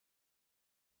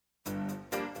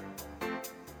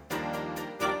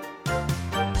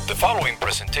following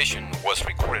presentation was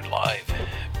recorded live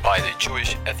by the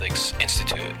Jewish Ethics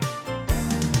Institute.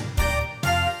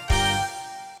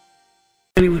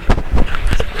 Anyway.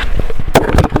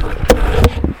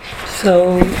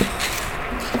 So,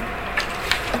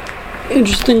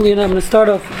 interestingly enough, I'm going to start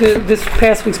off this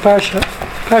past week's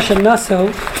Parsha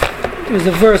Naso. There's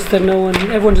a verse that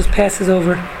everyone just passes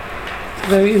over. It's a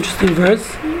very interesting verse.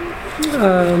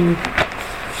 It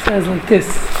says like this.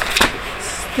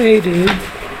 Stated.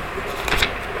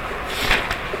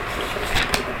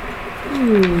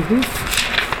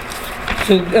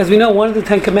 So, as we know, one of the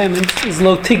Ten Commandments is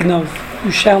Lo Tignov.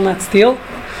 You shall not steal.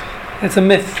 That's a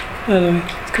myth, by the way.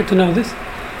 It's good to know this.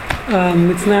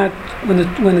 It's not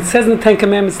when it says in the Ten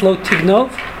Commandments Lo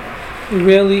Tignov,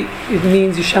 it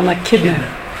means you shall not kidnap.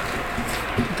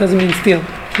 It doesn't mean steal.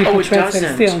 People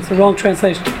translate steal. It's the wrong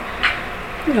translation.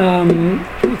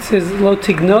 It says Lo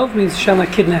Tignov means you shall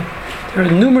not kidnap. There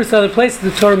are numerous other places the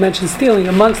Torah mentions stealing.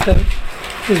 Amongst them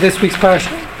is this week's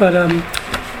parsha. But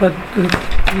the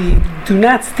do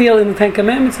not steal in the Ten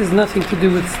Commandments has nothing to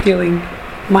do with stealing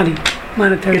money,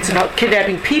 monetary. It's about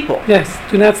kidnapping people. Yes,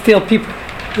 do not steal people.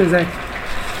 Exactly.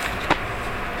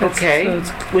 Okay.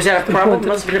 So was that a problem? It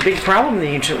must have been a big problem in the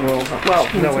ancient world. Well,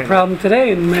 no, it's a problem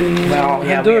today in many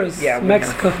Honduras,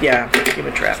 Mexico. Give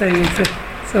a trap. So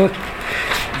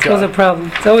it's always a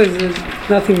problem. It's always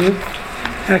nothing new.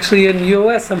 Actually, in the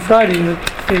U.S. on Friday,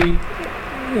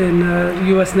 in a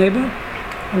U.S. neighborhood,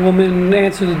 a woman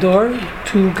answered the door.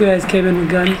 Two guys came in with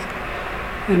guns,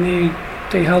 and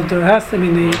they held their house. I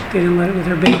mean, they didn't let it with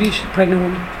her baby. She's a pregnant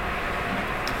woman.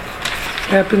 It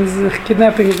happens.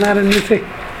 Kidnapping is not a new thing.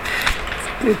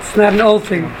 It's not an old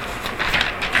thing. It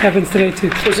happens today too.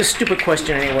 It was a stupid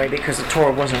question anyway, because the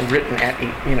Torah wasn't written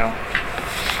No,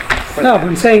 what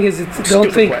I'm saying is,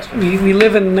 don't think we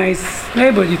live in a nice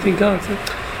neighborhood. You think,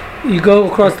 you go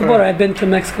across the border. I've been to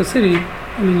Mexico City.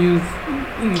 I mean, you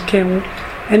can't.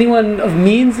 Anyone of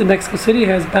means in Mexico City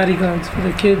has bodyguards for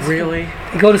their kids. Really?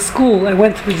 They go to school. I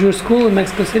went to the Jewish school in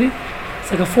Mexico City.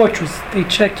 It's like a fortress. They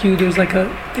check you. There's like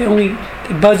they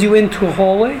buzz you into a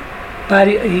hallway.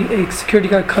 A security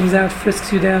guard comes out,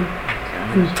 frisks you down,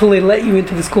 until they let you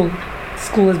into the school. The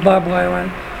school has barbed wire on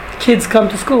it. The kids come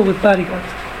to school with bodyguards.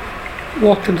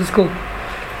 Walk them to school.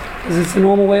 Because it's a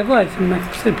normal way of life in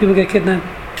Mexico City. People get kidnapped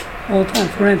all the time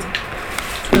for ransom.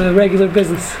 It's a regular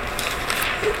business.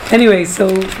 Anyway, so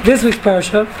this week's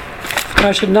Parsha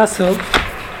Naso,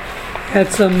 had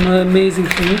some amazing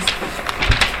things.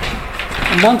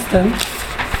 Amongst them,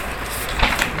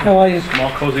 how are you?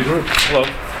 Small, cozy group. Hello.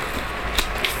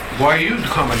 Why are you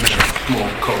commenting small,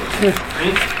 cozy?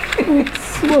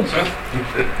 Whoops.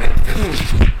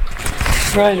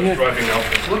 Right, yeah. Driving out.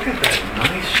 Look at that.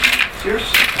 Nice.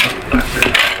 Seriously. I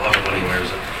love it when he wears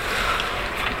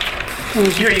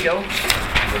it. Here you go.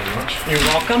 Thank you very much. You're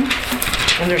welcome.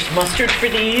 And there's mustard for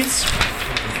these.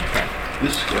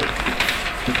 This is good.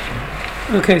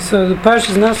 Okay, so the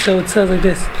Parshas Naso, it says like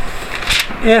this.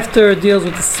 After it deals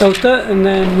with the Sota and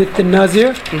then with the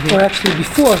Nazir, or actually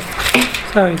before.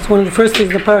 Sorry, it's one of the first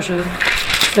things in the Parsha. It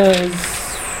says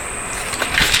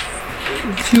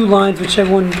a few lines which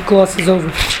everyone glosses over.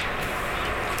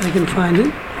 I can find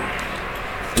it.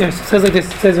 Yes, it says like this.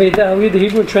 It says, I'll read the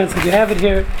Hebrew translation. You have it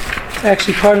here. It's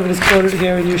actually part of it is quoted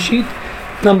here in your sheet.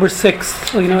 Number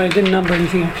 6. Well, I didn't number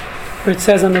anything here. Where it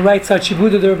says on the right side,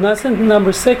 Shibuda de Rav Nassan,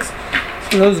 number 6.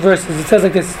 So those verses. It says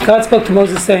like this. God spoke to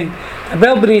Moses saying,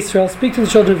 Abel b'nai Israel, speak to the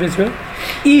children of Israel.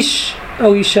 Ish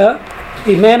o Isha,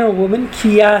 a man or woman,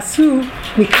 ki yasu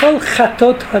mikol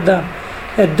chatot hadam,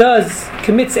 that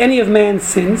commits any of man's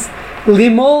sins,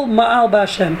 limol ma'al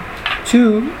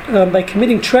b'Hashem, by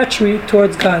committing treachery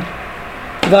towards God.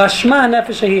 V'ashma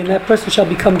nefesh ahi, and that person shall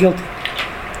become guilty.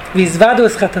 V'izvadu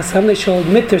es chatasam, they shall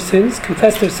admit their sins,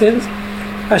 confess their sins,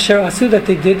 asher asu, that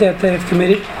they did, that they have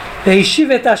committed. V'hishiv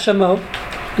et ashamo,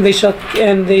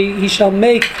 and he shall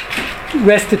make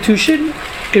restitution,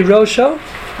 irosho,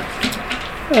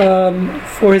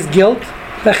 for his guilt.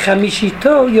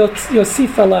 V'chamishito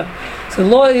yosif alav. So the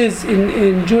law is,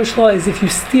 in Jewish law, is if you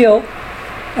steal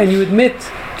and you admit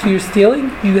to your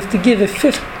stealing, you have to give a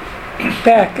fifth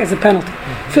back as a penalty.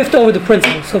 Fifth over the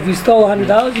principal. So if you stole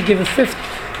 $100, you give a fifth.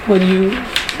 When you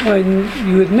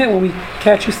admit, when we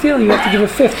catch you stealing, you have to give a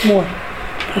fifth more.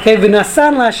 Okay,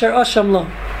 v'nasan lasher osham lo,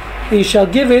 and you shall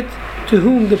give it to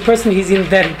whom the person he's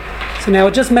indebted. So now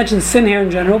it just mentions sin here in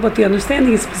general, but the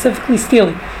understanding is specifically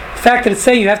stealing. The fact that it's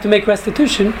saying you have to make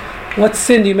restitution, what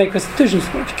sin do you make restitution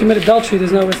for? If you commit adultery,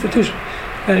 there's no restitution.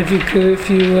 And if you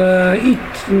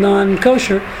eat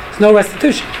non-kosher, there's no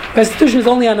restitution. Restitution is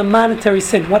only on a monetary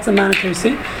sin. What's a monetary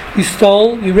sin?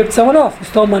 You ripped someone off. You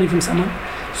stole money from someone.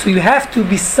 So you have to,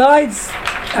 besides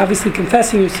obviously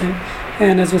confessing your sin,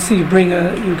 and as we'll see, you're going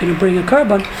to bring a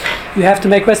carbon, you have to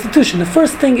make restitution. The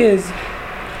first thing is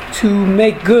to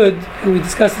make good, and we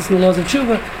discussed this in the laws of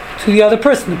tshuva, to the other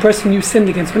person, the person you sinned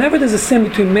against. Whenever there's a sin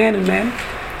between man and man,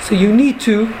 so you need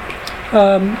to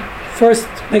first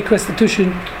make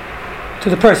restitution to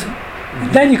the person.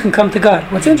 And then you can come to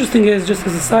God. What's interesting is, just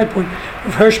as a side point,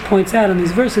 Rav Hirsch points out in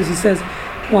these verses, he says,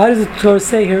 why does the Torah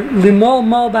say here, Limol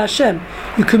mal ba'Hashem?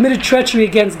 You committed treachery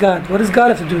against God. What does God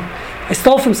have to do? I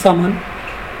stole from someone.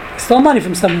 I stole money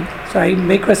from someone. So I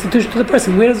make restitution to the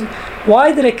person.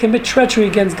 Why did I commit treachery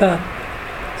against God?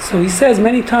 So he says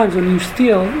many times when you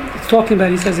steal, it's talking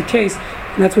about, he says a case,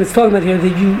 and that's what it's talking about here,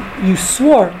 that you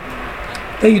swore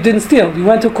that you didn't steal. You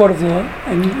went to a court of law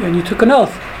and you took an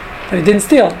oath that you didn't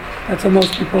steal. That's what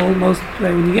most people, right,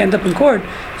 when you end up in court,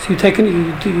 so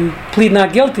you plead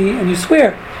not guilty and you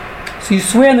swear. So you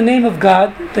swear in the name of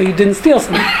God that you didn't steal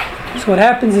something. So what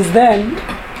happens is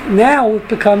now it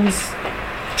becomes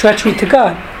treachery to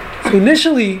God. So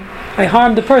initially, I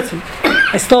harmed the person.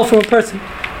 I stole from a person.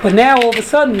 But now all of a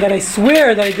sudden that I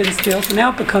swear that I didn't steal, so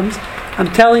now it becomes,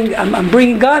 I'm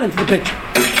bringing God into the picture.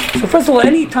 So first of all,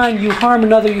 any time you harm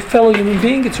another fellow human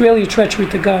being, it's really a treachery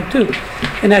to God too.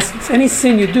 In essence, any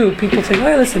sin you do, people think,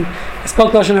 oh, listen, I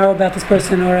spoke Lashon Hara about this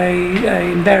person, or I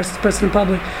embarrassed this person in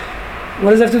public.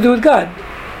 What does that have to do with God?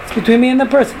 It's between me and the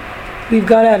person. Leave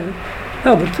God out of it.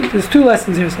 No, but there's two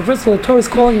lessons here. So first of all, the Torah is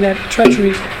calling that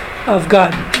treachery of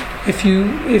God. If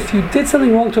you did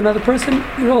something wrong to another person,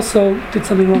 you also did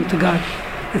something wrong to God.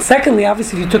 And secondly,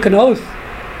 obviously, if you took an oath,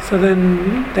 so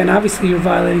then obviously you're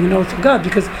violating an oath of God,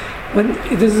 because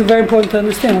this is very important to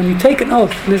understand. When you take an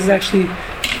oath, and this is actually,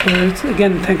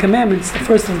 again, the Ten Commandments, the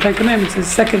first of the Ten Commandments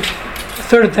is the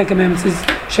third of the Ten Commandments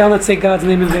is, shall not say God's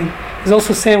name in vain. There's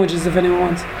also sandwiches if anyone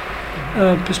wants.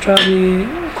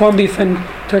 Pastrami, corned beef and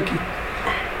turkey.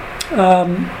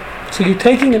 So you're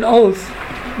taking an oath.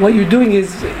 What you're doing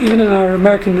is, even in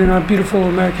our beautiful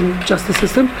American justice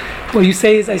system, what you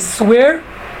say is, I swear,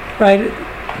 right,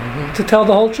 to tell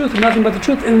the whole truth and nothing but the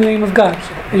truth in the name of God.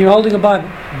 And you're holding a Bible.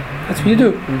 That's what you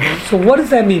do. So what does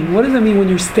that mean? What does that mean when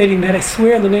you're stating that I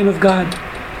swear in the name of God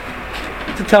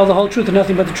to tell the whole truth and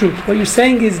nothing but the truth? What you're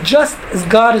saying is, just as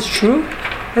God is true,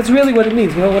 that's really what it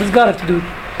means. Well, what does God have to do?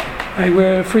 Right,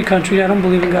 we're a free country, I don't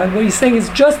believe in God. What he's saying is,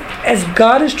 just as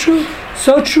God is true,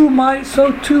 so too my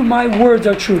words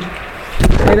are true.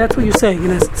 Okay, that's what you're saying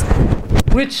in essence.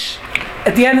 Which,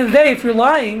 at the end of the day, if you're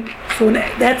lying, so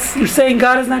you're saying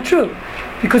God is not true.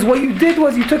 Because what you did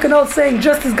was you took an oath saying,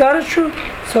 just as God is true,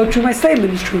 so too my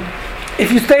statement is true. If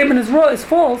your statement is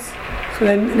false, so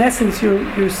then in essence you're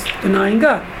denying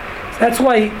God. So that's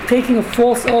why taking a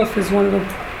false oath is one of the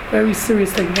very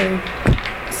serious things, very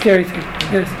scary thing.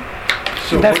 Yes.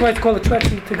 So that's why it's called a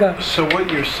treachery to God. So what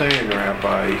you're saying,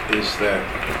 Rabbi, is that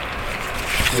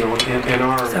in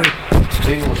our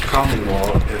English common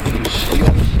law, if you steal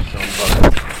from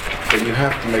somebody, then you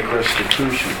have to make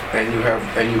restitution, and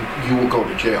you will go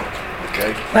to jail.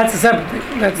 Okay. That's a separate thing.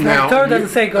 The Torah doesn't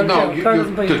say go to jail.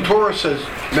 The Torah says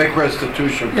make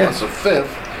restitution plus a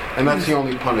fifth, and that's the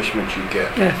only punishment you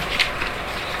get. Yes.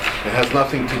 It has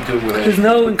nothing to do with it. There's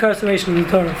no incarceration in the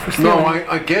Torah for stealing. No,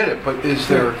 I get it, but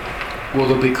will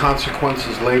there be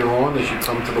consequences later on as you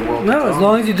come to the world? No, as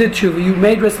long as you did tshuva, you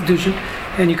made restitution,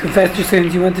 and you confessed your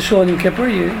sins, you went to Shul on Yom Kippur,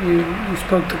 you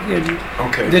spoke to, you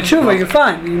did tshuva, you're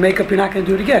fine. You make up, you're not going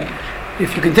to do it again.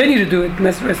 If you continue to do it,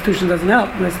 restitution doesn't help.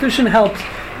 Restitution helps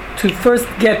to first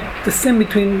get the sin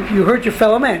between, you hurt your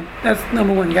fellow man. That's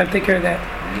number one, you got to take care of that.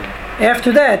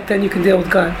 After that, then you can deal with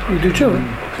God. You do tshuva.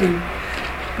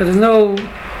 But there's no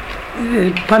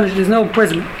there's no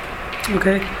imprisonment.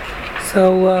 Okay?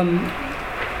 So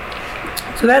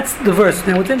that's the verse.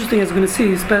 Now, what's interesting is we're going to see,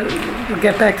 we'll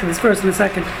get back to this verse in a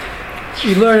second.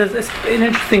 You learn an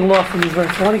interesting law from this verse.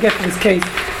 I want to get to this case.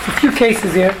 A few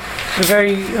cases here. They're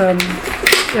very,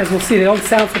 as we'll see, they don't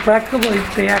sound so practical, but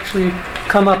they actually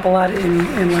come up a lot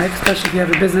in life, especially if you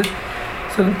have a business.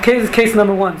 So case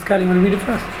number one. Scott, you want to read it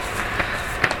for us?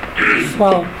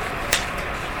 Swallow.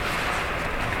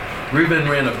 Reuben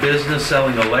ran a business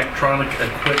selling electronic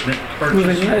equipment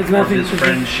purchased from his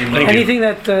friend Shimon. Anything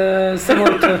that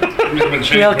similar to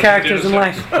real characters in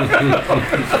life.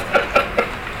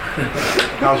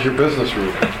 How's your business,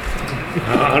 Reuben?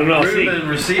 I don't know. Reuben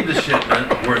received a shipment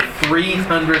worth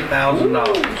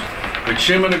 $300,000, which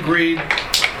Shimon agreed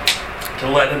to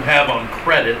let him have on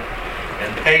credit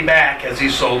and pay back as he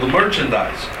sold the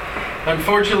merchandise.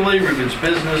 Unfortunately, Reuben's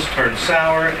business turned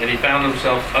sour and he found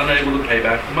himself unable to pay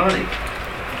back the money.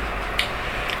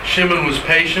 Shimon was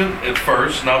patient at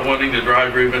first, not wanting to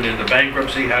drive Reuben into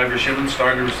bankruptcy. However, Shimon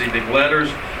started receiving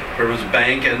letters from his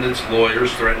bank and its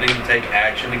lawyers threatening to take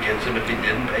action against him if he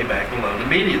didn't pay back the loan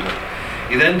immediately.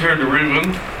 He then turned to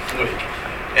Reuben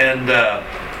and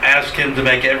asked him to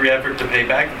make every effort to pay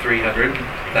back the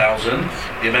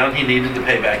 $300,000, the amount he needed to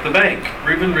pay back the bank.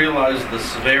 Reuben realized the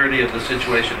severity of the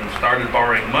situation and started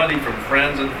borrowing money from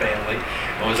friends and family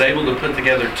and was able to put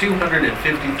together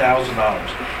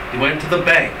 $250,000. He went to the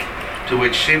bank to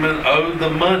which Shimon owed the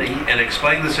money and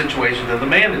explained the situation to the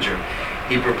manager.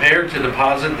 He prepared to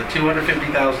deposit the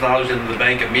 $250,000 into the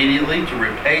bank immediately to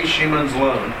repay Shimon's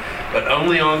loan, but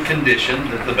only on condition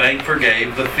that the bank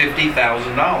forgave the $50,000.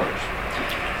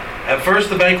 At first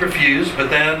the bank refused, but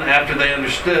then after they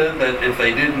understood that if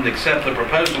they didn't accept the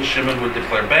proposal, Shimon would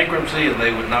declare bankruptcy and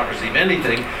they would not receive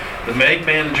anything, the bank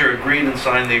manager agreed and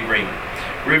signed the agreement.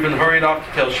 Reuben hurried off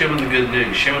to tell Shimon the good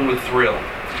news. Shimon was thrilled.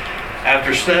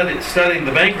 After studying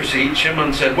the bank receipt,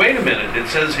 Shimon said, "Wait a minute, it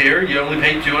says here you only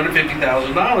paid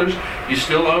 $250,000. You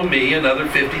still owe me another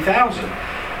 $50,000.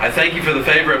 I thank you for the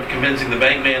favor of convincing the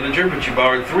bank manager, but you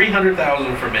borrowed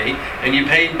 $300,000 from me, and you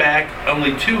paid back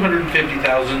only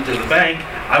 $250,000 to the bank.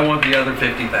 I want the other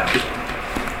 $50,000.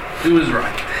 Who is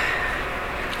right?"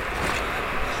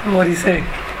 What do you say?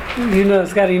 You know,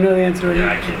 Scotty, you know the answer already.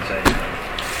 Yeah, I can't say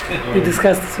anything. We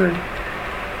discussed this already.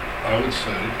 I would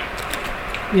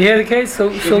say. You hear the case? So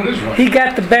is right. he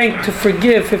got the bank to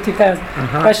forgive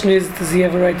 $50,000. Question is, does he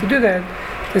have a right to do that?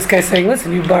 This guy's saying,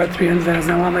 listen, you borrowed $300,000,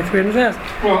 I want my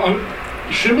 $300,000.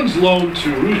 Well, Shimon's loan to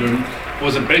Reuben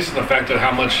wasn't based on the fact that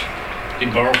how much he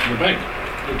borrowed from the bank.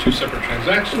 They're two separate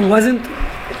transactions. It wasn't,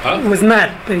 Huh? it was not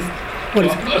based. What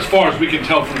is it? Well, as far as we can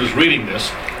tell from just reading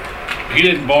this, he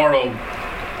didn't borrow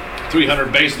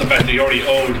 $300 based on the fact that he already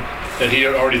owed, that he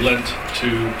had already lent to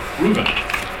Reuben.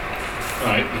 All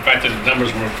right, the fact that the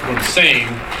numbers were the same,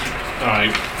 all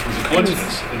right, was a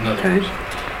coincidence, in other Okay. words.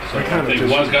 So I I kinda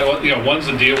think one's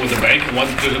a deal with the bank, and one's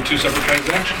two separate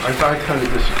transactions. I kind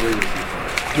of disagree with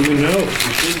you. Do we know?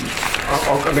 We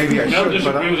shouldn't. Maybe I No, should,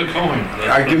 but disagree with a coin.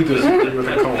 I do disagree with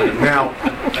the Cohen. Now,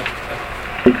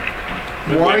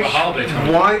 We have a holiday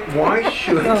coming.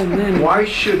 Oh, man. why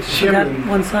should You got Shimon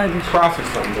one side. You profit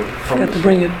from got to this?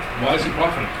 bring it. Why is he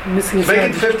profiting? Missing a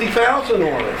Making side.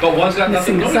 $50,000 on it. But one's got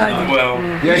nothing to do with Missing it. side. Well,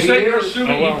 Yeah, You say you're is.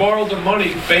 assuming he borrowed the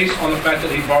money based on the fact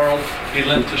that he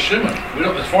lent to Shimon. We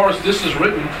don't, as far as this is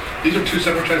written, these are two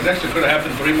separate transactions that could have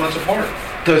happened 3 months apart.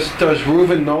 Does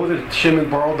Reuben know that Shimon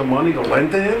borrowed the money to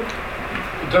lend to him?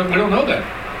 We don't know that.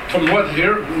 From what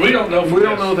here, we don't know. We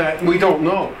don't know that. We don't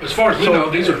know. As far as we So know,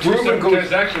 these are if two Reuben separate goes-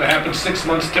 transactions that happened 6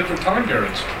 months different time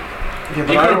periods. Yeah, He but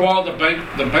could I have don't- borrowed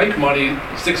the bank money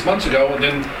 6 months ago and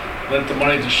then lent the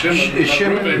money to Shimon. Is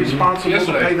Shimon Reuben responsible to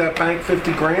yesterday. pay that bank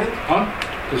 50 grand? Huh?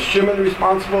 Is Shimon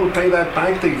responsible to pay that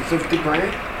bank the 50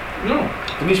 grand? No.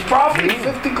 And he's profiting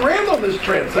 50 grand on this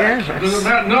transaction. Doesn't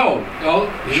matter. No. No.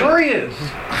 Sure he is.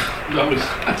 No, he's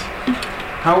not.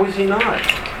 How is he not?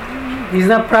 He's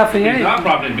not profiting He's anything. not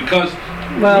profiting because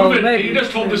Well, Reuben, maybe. he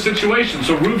just told the situation.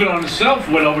 So Reuben on himself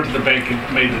went over to the bank and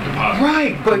made the deposit.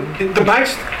 Right, but the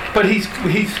bank's, but he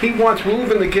wants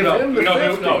Reuben to give him the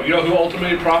 50. You know who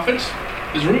ultimately profits?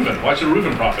 Is Reuben. Why should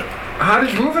Reuben profit? How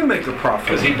does Reuben make a profit?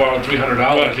 Because he borrowed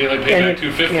 $300, he only paid back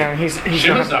 $250. Yeah, he's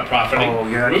Shimon's not profiting. Oh,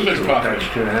 yeah, that's Reuben's true. profiting.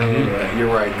 That's true. Yeah, you're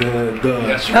right. Duh.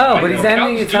 That's No, right. but he's No,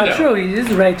 ending, accountants it's do not that. true. He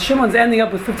is right. Shimon's ending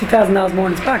up with $50,000 more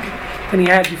in his pocket than he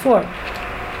had before.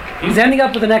 He's ending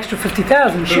up with an extra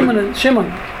 $50,000.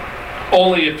 Shimon.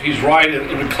 Only if he's right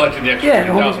in collecting the extra Yeah,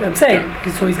 $50,000. I'm saying.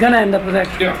 So he's going to end up with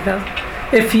extra Yeah.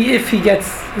 $50,000. If he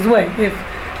gets his way. If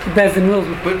the Bezdin rules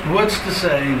with. but what's to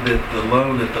say that the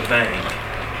loan at the bank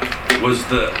was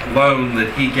the loan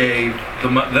that he gave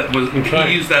that was right.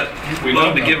 he used that We loan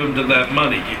don't to know. give him to that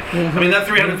money? I mean, that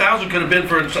 $300,000 could have been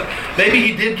for himself. Maybe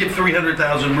he did give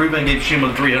 $300,000. Reuben gave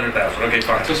Shimon $300,000. Okay,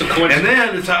 fine. It's just a coincidence. And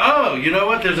then it's you know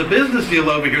what? There's a business deal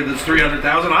over here that's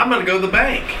 $300,000. I'm going to go to the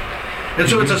bank. And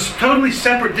so it's a totally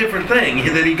separate, different thing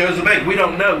that he goes to the bank. We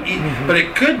don't know, but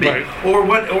it could be, Right.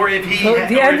 or if he. So at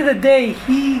the end of the day,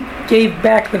 he gave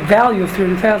back the value of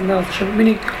 $300,000 to Shimon.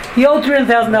 Meaning, he owed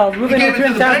 $300,000. Reuben gave owed it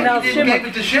to the bank, $300,000 he to didn't Shimon. give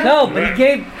it to Shimon. No, but Right. he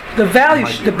gave the value.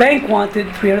 The bank wanted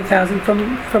 $300,000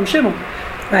 from Shimon,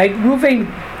 right?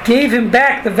 Reuben gave him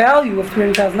back the value of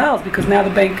 $300,000 because now the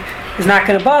bank is not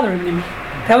going to bother him anymore.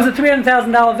 That was a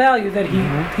 $300,000 value that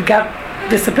he got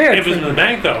disappeared. It was in the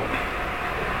bank though.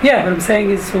 Yeah, what I'm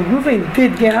saying is, so Reuven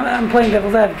did gain. I'm playing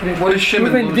devil's advocate. What is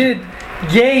Shimon Reuven losing? did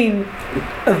gain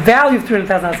a value of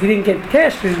 $300,000. He didn't get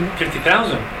cash for him.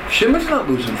 50,000. Shimon's not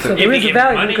losing So 50. there he is a gave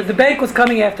value money? because the bank was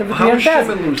coming after him for How is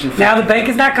Shimon $300,000. losing Now the 50,000? bank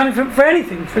is not coming for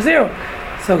anything, for zero.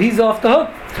 So he's off the hook,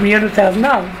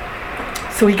 $300,000.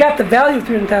 So he got the value of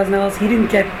 $300,000. He didn't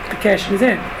get the cash in his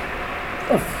hand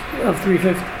of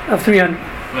 $300.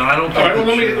 Well, I don't All right, well,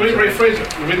 let me think rephrase it.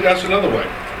 Let me ask another way.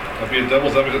 I'll be a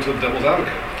devil's advocate to the devil's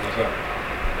advocate. What's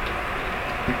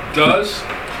that?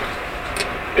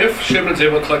 If Shimon's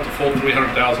able to collect the full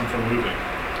 $300,000 from Reuven,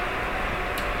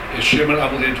 is Shimon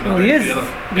obligated to Well, pay he the is.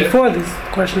 other? Before this, the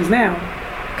question is now,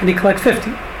 can he collect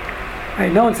 50?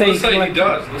 Right, no one's saying Let's say he collect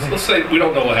does. Let's say we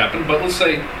don't know what happened, but let's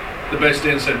say the Beis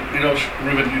Din said,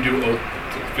 Reuven, you do owe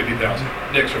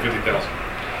 $50,000, the extra $50,000.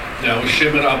 Now is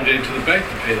Shimon obligated to the bank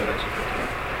to pay that extra $50,000?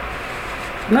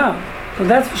 No, well,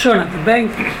 that's for sure not. The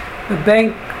bank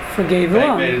forgave the Bank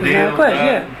loan. made a There's not a deal, question.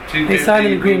 done. Yeah, they signed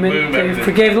an 250, agreement. boom, They everything.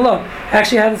 forgave the loan.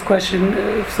 Actually, I had this question.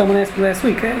 Someone asked me last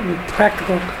week.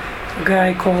 Practical. A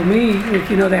guy called me.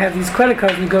 They have these credit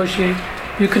cards negotiate.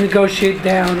 You can negotiate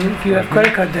down if you have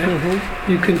credit card debt.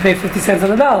 You can pay 50 cents on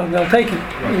the dollar, and they'll take it.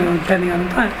 Depending on the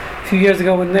time. A few years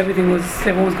ago, when everyone was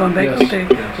going bankrupt, they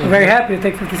were very happy to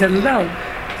take 50 cents on the dollar.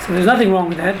 So there's nothing wrong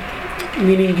with that.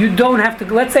 Meaning you don't have to.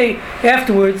 Let's say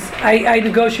afterwards, I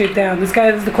negotiate down. This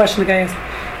is the question the guy asked.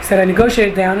 He said I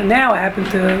negotiated down, and now I happen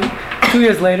to 2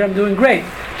 years later I'm doing great.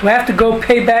 Do I have to go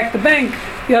pay back the bank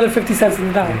the other 50 cents on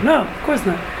the dollar? No, of course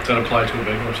not. Does that apply to a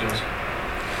bankruptcy also?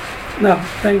 No,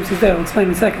 bankruptcy's there. I'll explain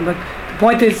in a second. But the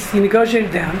point is, he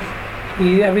negotiated down.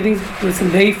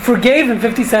 They forgave him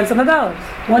 50 cents on the dollar.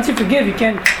 Once you forgive, you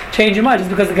can't change your mind just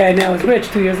because the guy now is rich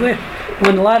 2 years later.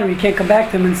 Won the lottery, you can't come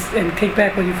back to him and take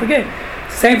back what you forgave.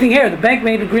 Same thing here. The bank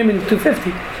made an agreement of $250.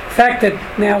 The fact that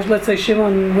now, let's say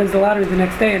Shimon wins the lottery the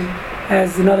next day and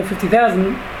has another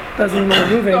 50,000, doesn't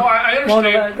move it. No, I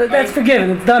understand. That's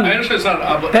forgiven. It's done. I understand it's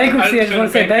not Bankruptcy, I just want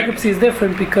to say, bankruptcy is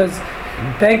different because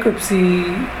bankruptcy,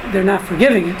 they're not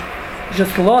forgiving it. It's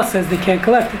just the law says they can't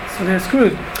collect it, so they're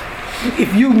screwed.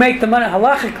 If you make the money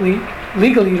halachically,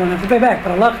 legally you don't have to pay back,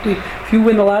 but halachically, if you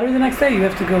win the lottery the next day, you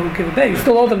have to go give it back. You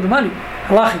still owe them the money,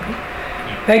 halachically.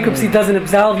 Bankruptcy doesn't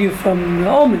absolve you from the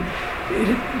omen.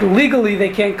 Legally, they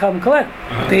can't come collect.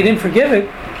 If they didn't forgive it,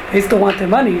 they still want their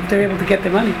money. If they're able to get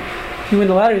their money, if you win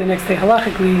the lottery the next day,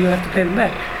 halachically, you have to pay them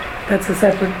back. That's a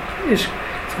separate issue.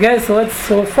 So guys,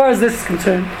 so as far as this is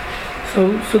concerned,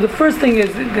 so the first thing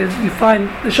is you find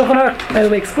the Shulchan Aruch, by the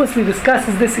way, explicitly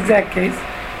discusses this exact case.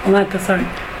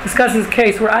 Discusses a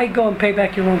case where I go and pay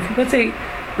back your loan fee. Let's say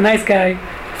a nice guy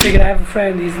figured I have a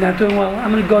friend, he's not doing well.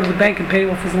 I'm going to go to the bank and pay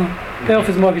off his loan, pay off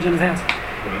his mortgage on his house.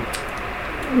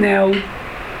 Now,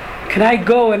 can I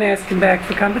go and ask him back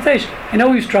for compensation? I know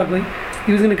he was struggling.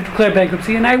 He was going to declare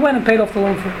bankruptcy, and I went and paid off the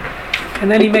loan for him.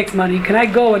 And then he makes money. Can I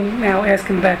go and now ask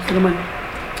him back for the money?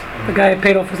 The guy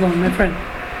paid off his loan, my friend.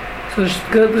 So the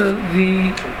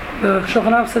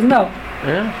Shulchan Aruch says no.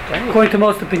 Yeah, According to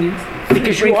most opinions.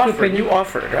 because you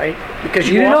offered, right? Because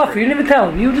You didn't offer. You didn't even tell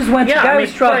him. You just went. Yeah, the guy I mean,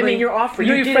 was struggling. I mean, your offer.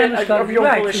 You your did friend it was of struggling. your own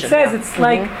Right. volition. It says yeah. it's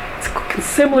like it's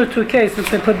similar to a case that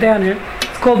they put down here.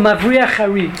 It's called Mavriach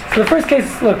Hari. So the first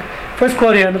case, look, first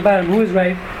quote here on the bottom. Who is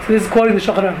right? So this is quoting the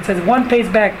Shulchan Aruch. It says if one pays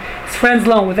back his friend's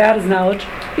loan without his knowledge,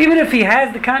 even if he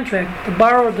has the contract, the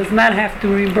borrower does not have to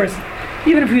reimburse it.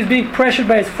 Even if he was being pressured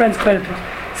by his friend's creditors,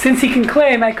 since he can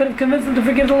claim, I could have convinced him to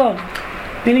forgive the loan.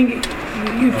 Meaning,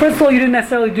 first of all, you didn't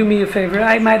necessarily do me a favor.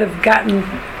 I might have gotten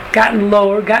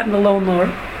the loan lower.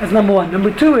 That's number one. Number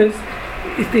two is,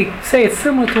 if they say it's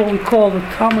similar to what we call, the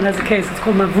Talmud has a case, it's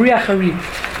called Mavriach Hari.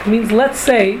 It means, let's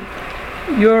say,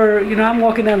 I'm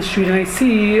walking down the street and I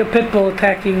see a pit bull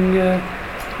attacking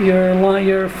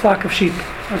your flock of sheep,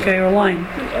 okay, or a lion.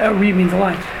 Ari means a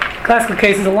lion. Classical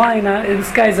case is a lion,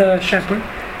 this guy's a shepherd,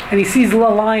 and he sees the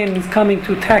lion is coming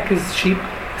to attack his sheep,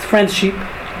 his friend's sheep,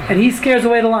 and he scares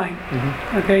away the lion.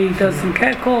 Okay, he does some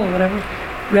cat call or whatever,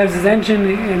 revs his engine,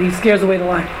 and he scares away the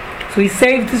lion. So he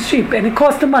saved his sheep, and it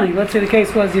cost him money. Let's say the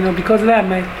case was, because of that,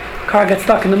 my car got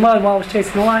stuck in the mud while I was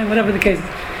chasing the lion, whatever the case is.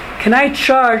 Can I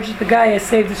charge the guy I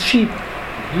saved his sheep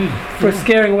for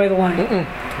scaring away the lion?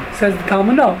 Says the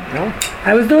Talmud, no.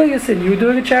 I was doing a sin. You were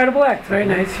doing a charitable act. Very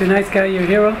nice. You're a nice guy. You're a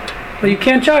hero. But you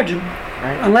can't charge him.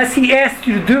 Unless he asked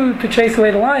you to chase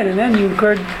away the lion, and then you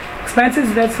incurred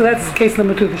expenses. That's case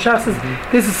number two. The Shach says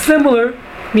this is similar.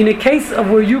 I mean, a case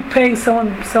of where you paying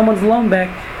someone's loan back,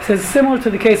 says similar to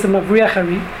the case of Mavriach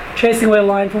Hari, chasing away a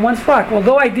lion from one's flock.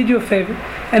 Although I did you a favor,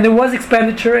 and there was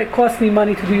expenditure, it cost me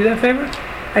money to do you that favor,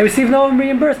 I received no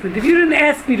reimbursement. If you didn't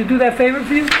ask me to do that favor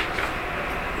for you,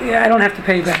 I don't have to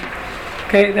pay you back.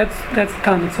 Okay, that's the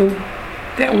comment. So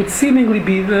that would seemingly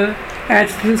be the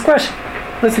answer to this question.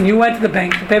 Listen, you went to the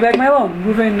bank to pay back my loan.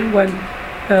 Reuven went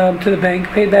to the bank,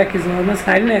 paid back his loan. Listen,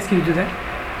 I didn't ask you to do that.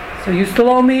 So you still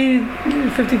owe me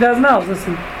 $50,000.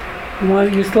 Listen,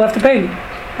 you still have to pay me.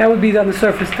 That would be on the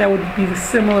surface. That would be the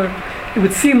similar. It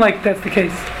would seem like that's the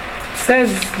case. It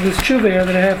says this tshuva here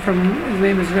that I have from, his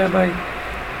name is Rabbi,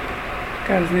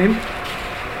 got his name,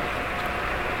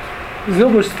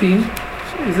 Zilberstein.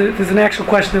 There's an actual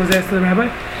question that was asked to the rabbi.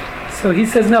 So he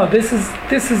says, no, this is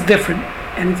different.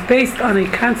 And it's based on a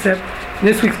concept in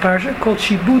this week's parsha called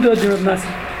Shibuda de Rav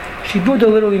Nassim. Shibuda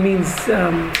literally means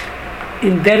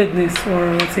indebtedness,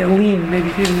 or let's say a lien. Maybe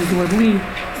if you didn't use the word lien,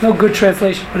 it's no good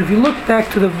translation. But if you look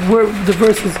back to the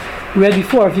verses we read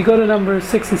before, if you go to number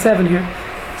 6 and 7 here,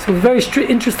 so very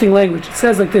interesting language. It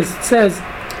says like this. It says,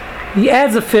 he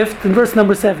adds a fifth in verse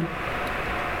number 7.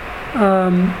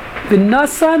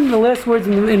 V'nasan, the last words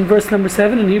in verse number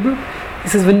 7 in Hebrew, he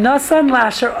says, V'nasan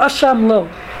la'asher asham lo.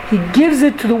 He gives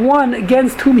it to the one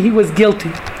against whom he was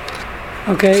guilty.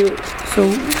 Okay, so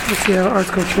let's see how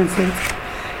article translates.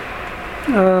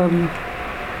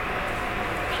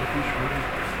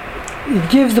 He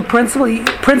gives the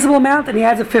principal amount, and he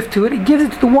adds a fifth to it. He gives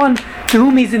it to the one to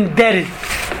whom he's indebted.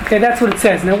 Okay, that's what it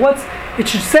says. Now, it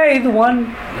should say the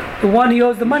one he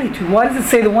owes the money to. Why does it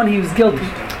say the one he was guilty?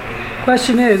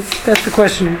 Question is, that's the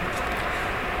question here.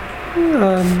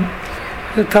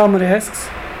 The Talmud asks,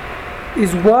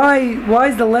 is why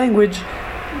is the language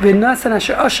v'nasan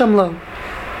asher asham lo?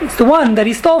 It's the one that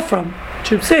he stole from. It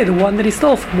should say the one that he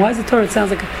stole from. Why is the Torah? It sounds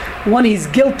like the one he's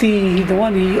guilty, the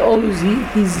one he owes,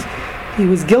 he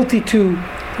was guilty to,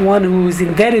 the one who was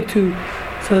indebted to.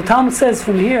 So the Talmud says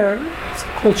from here, it's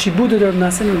called Shibuda de Rav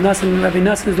Nassim. Rabbi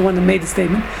Nassim is the one that made the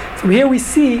statement. From here we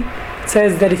see, it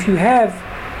says that if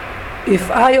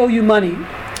I owe you money,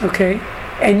 okay,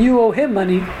 and you owe him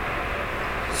money,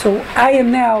 so I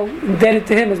am now indebted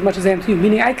to him as much as I am to you.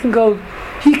 Meaning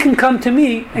he can come to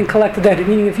me and collect the debt.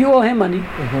 Meaning if you owe him money,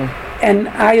 and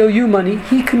I owe you money,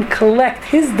 he can collect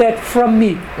his debt from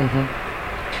me.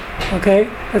 Okay?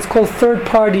 That's called third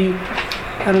party.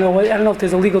 I don't know if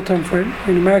there's a legal term for it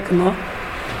in American law.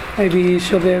 Maybe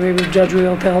the judge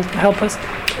will be able to help us.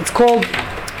 It's called,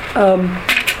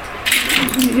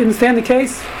 you understand the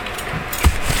case?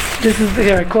 This is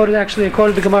here. I quoted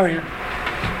the Gemara here.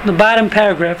 In the bottom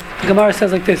paragraph, the Gemara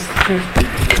says like this.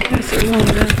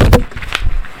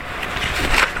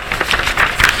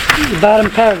 The bottom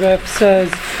paragraph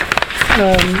says,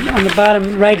 on the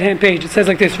bottom right-hand page, it says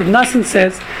like this. Rav Nassim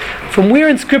says, from where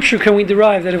in Scripture can we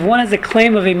derive that if one has a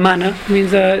claim of a mana,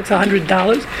 means it's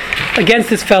 $100 against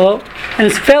his fellow, and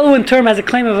his fellow in turn has a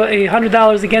claim of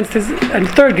 $100 against his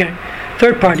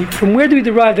third party, from where do we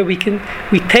derive that we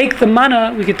take the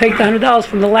mana, we can take the $100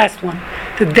 from the last one,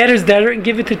 the debtor's debtor, and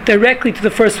give it directly to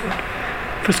the first one?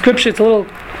 For Scripture, it's a little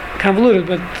convoluted,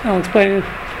 but I'll explain it.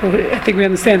 I think we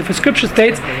understand it. For Scripture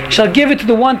states, shall give it to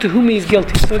the one to whom he is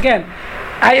guilty. So again,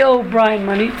 I owe Brian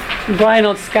money, and Brian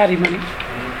owes Scotty money.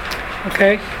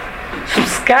 Okay? So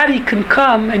Scotty can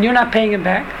come, and you're not paying him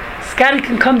back. Scotty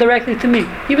can come directly to me,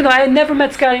 even though I had never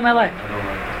met Scotty in my life.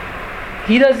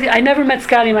 I never met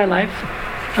Scotty in my life.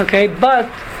 Okay? But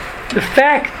the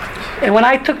fact, and when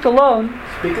I took the loan,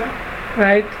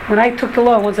 right? When I took the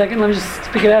loan, 1 second, let me just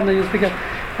speak it out and then you'll speak up.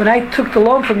 When I took the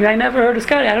loan from you, I never heard of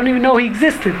Scotty. I don't even know he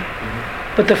existed.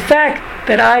 But the fact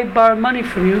that I borrowed money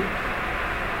from you,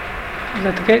 is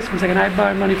that the case? 1 second, I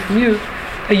borrowed money from you.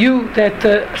 I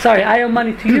owe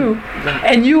money to you,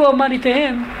 and you owe money to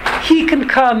him. He can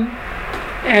come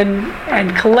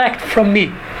and collect from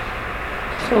me.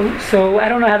 So I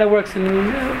don't know how that works in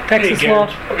Texas law.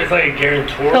 It's like a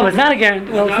guarantor. No, it's not a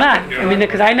guarantor. Well, it's not. I mean,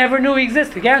 because I never knew he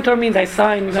existed. Guarantor means I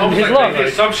signed on his law. The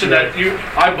assumption that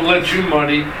I lent you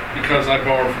money because I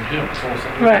borrowed from him.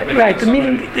 Right. The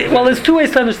meaning. Well, there's two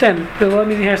ways to understand it. But let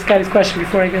me hear Scotty's question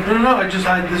before I get. No.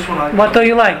 This one. What don't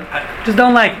you like? Just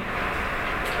don't like it.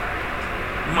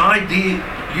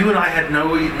 You and I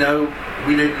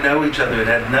we didn't know each other. It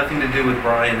had nothing to do with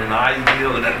Brian and I's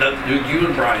deal. It had nothing to do with you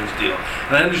and Brian's deal.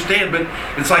 And I understand, but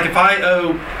it's like if I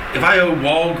owe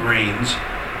Walgreens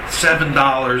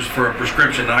 $7 for a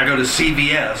prescription, and I go to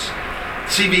CVS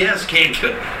can't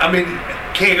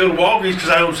go to Walgreens because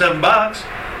I owe $7.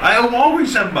 I owe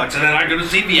Walgreens $7, and then I go to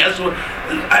CVS.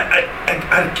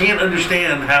 I can't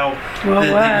understand how.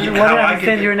 Well, I don't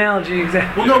understand your analogy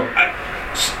exactly. Well, no.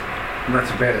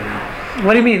 That's a bad analogy.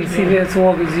 What do you mean, CVS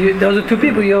Walgreens? Those are two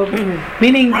people.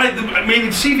 Meaning. Right.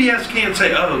 CVS can't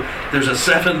say, "Oh, there's a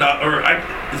 $7."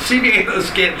 CVS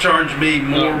can't charge me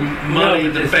more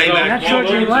money to pay back. Not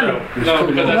charging you money. No,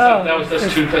 because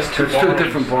that's two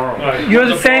different borrowers. You're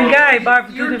the same guy.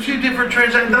 You're two different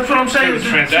transactions. That's what I'm saying.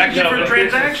 Two different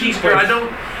transactions. Where I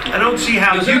don't see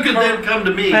how you could then come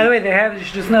to me. By the way, you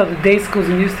should just know the day schools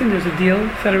in Houston. There's a deal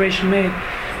Federation made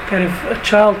that if a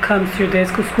child comes to your day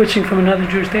school, switching from another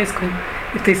Jewish day school,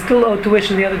 if they still owe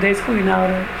tuition the other day school, you're now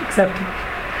to accept it.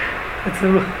 That's the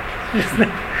rule.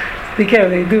 Be careful,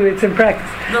 they do, it's in practice.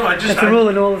 No, I just. That's a rule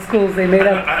in all the schools they made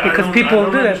up, because people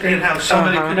do that. They, how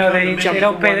somebody Uh-huh. could you know, come to me they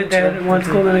don't pay the debt in one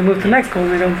school and then they move to the next school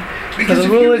and they don't. So Because the if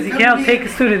rule you is you come can't to me- take a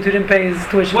student who didn't pay his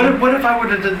tuition. What if I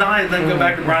were to deny it, then go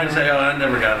back to Brian and say, oh, I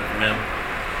never got it from him?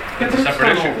 That's a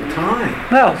separate all issue. the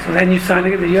time. No, so then you sign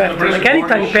it, you have to, like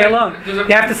anytime you pay a loan,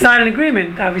 you have to sign an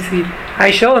agreement. Obviously, I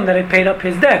show him that I paid up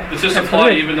his debt. Does this That's apply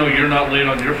what it is. even though you're not late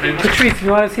on your payment? Patrice, if you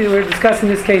want to see, we're discussing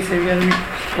this case here. You gotta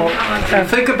read. Well,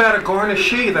 think about a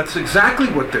garnishee. That's exactly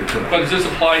what they're doing. But does this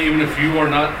apply even if you are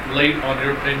not late on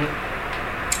your payment?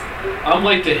 I'm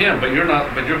late to him, but you're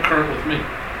not, but you're current with me.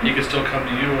 He can still come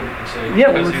to you and say. Yeah,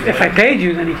 well, because he's if I late. paid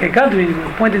you, then you can't come to me anymore.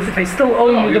 The point is, if I still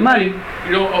owe No, you the you're money, paid.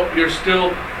 You don't. You're still.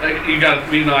 Like, you got.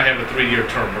 Me and I have a 3-year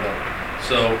term, whatever.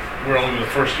 So we're only in the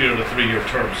first year of the 3-year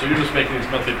term. So you're just making these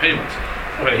monthly payments.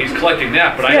 I mean, he's collecting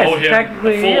that, but I yes, owe him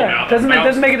technically, the full yeah. amount.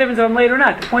 Doesn't make a difference if I'm late or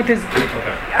not. The point is,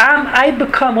 Okay. I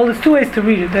become. Well, there's two ways to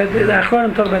read it. The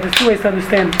Achronim talk about. There's two ways to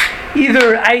understand.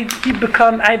 Either I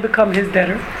become his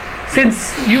debtor,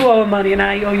 since you owe him money and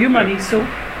I owe you money, so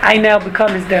I now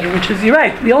become his debtor. Which is, you're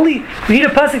right. We need a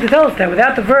pasuk to tell us that.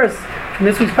 Without the verse from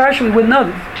this week's parsha, we wouldn't know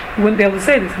this. We wouldn't be able to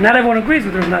say this. Not everyone agrees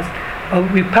with Rav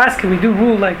Nosson. We pasuk, we do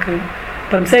rule like.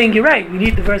 But I'm saying you're right. We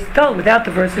need the verse to tell it. Without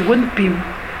the verse, it wouldn't be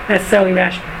necessarily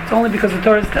rational. It's only because the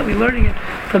Torah is that we're learning it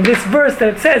from this verse that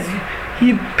it says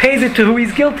he pays it to who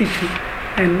he's guilty to,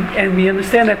 and we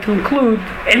understand that to include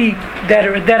any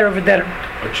debtor, a debtor of a debtor.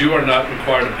 But you are not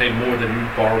required to pay more than you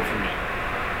borrowed from me.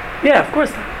 Yeah, of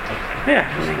course not. Yeah,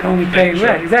 I can only pay. Sure.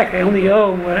 Right, exactly. I only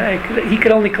owe what he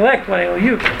could only collect what I owe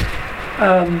you.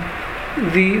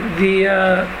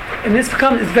 And this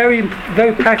becomes very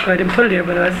very practical. I didn't put it here,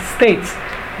 but as it states,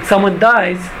 when someone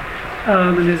dies.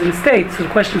 And there's an estate, so the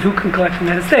question is who can collect from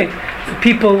that estate. So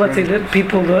people, let's say, the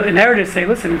inheritors say,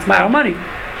 listen, it's my own money.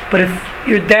 But if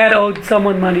your dad owed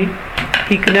someone money,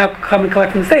 he can now come and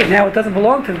collect from the estate. Now it doesn't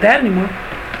belong to the dad anymore.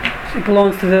 It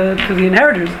belongs to the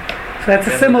inheritors. So that's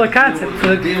a similar concept.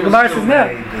 So the Gemara says no.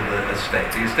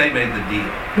 The estate made the deal.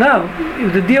 No,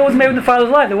 the deal was made with the father's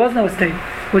life. There was no estate.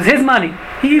 It was his money.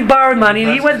 He borrowed money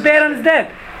and he was bad on his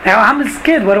debt. Now I'm his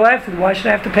kid. What do I have to do? Why should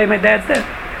I have to pay my dad's debt?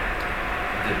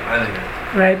 I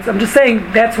think Right, so I'm just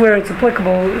saying that's where it's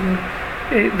applicable. And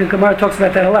the Gemara talks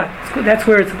about that a lot. That's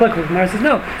where it's applicable. The Gemara says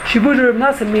no. Shibud Rav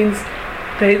Nosson means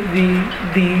the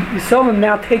Yisomim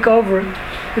now take over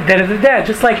the debt of the dad,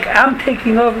 just like I'm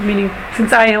taking over. Meaning,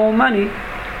 since I owe money,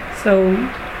 so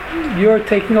you're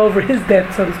taking over his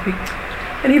debt, so to speak.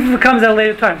 And even if it comes at a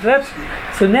later time.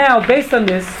 So now based on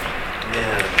this.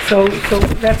 So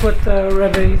that's what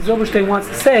Rabbi Zilberstein wants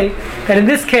to say. That in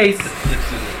this case.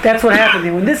 That's what happened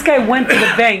here. When this guy went to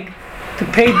the bank to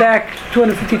pay back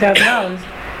 $250,000,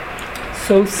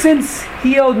 so since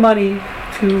he owed money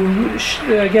to,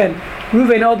 again,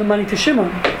 Reuven owed the money to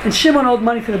Shimon, and Shimon owed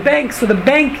money to the bank, so the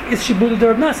bank is Shibud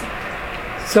Rav Nosson.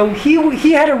 So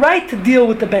he had a right to deal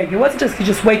with the bank. It wasn't just he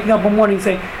just waking up one morning and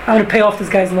saying, I'm going to pay off this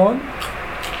guy's loan.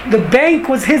 The bank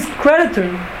was his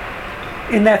creditor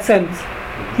in that sense.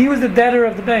 He was the debtor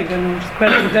of the bank. I don't know,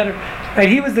 creditor, debtor. Right?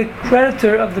 He was the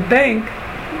creditor of the bank.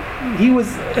 He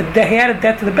had a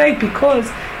debt to the bank because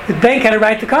the bank had a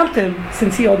right to come to him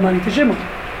since he owed money to Shimon.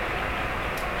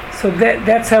 So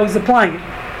that's how he's applying it.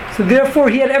 So therefore,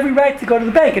 he had every right to go to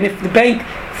the bank, and if the bank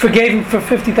forgave him for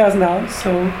 $50,000,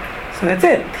 so that's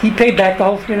it. He paid back the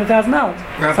whole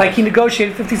 $300,000. It's like he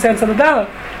negotiated 50 cents on the dollar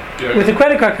with the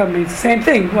credit card company. It's the same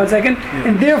thing. 1 second,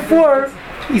 and therefore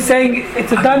he's saying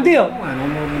it's a done deal.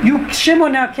 You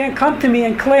Shimon now can't come to me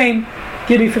and claim.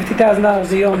 Give me $50,000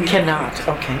 that you owe me. Cannot,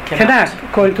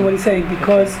 according to what he's saying,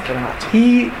 because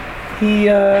he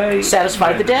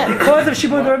satisfied the debt. Because of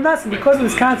Shibud Rav Nosson, because of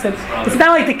this concept. It's not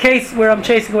like the case where I'm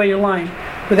chasing away your line.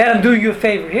 With that, I'm doing you a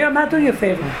favor. Here, I'm not doing you a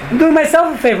favor. I'm doing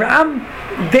myself a favor. I'm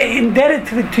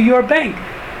indebted to your bank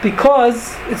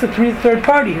because it's a third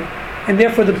party here. And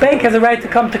therefore, the bank has a right to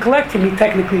come to collect from me,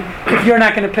 technically, if you're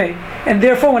not going to pay. And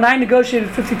therefore, when I negotiated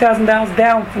 $50,000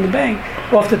 down from the bank,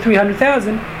 off to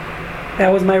 $300,000, that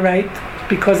was my right,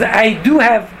 because I do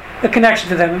have a connection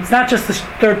to them. It's not just the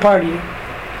third party.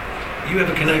 you have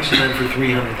a connection then for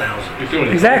 $300,000. You're doing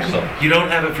it Exactly. yourself. You don't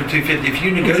have it for $250. If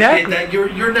you negotiate Exactly. that,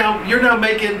 you're now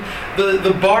making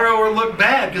the borrower look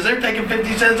bad because they're taking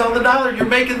 50 cents on the dollar. You're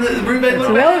making the Reuben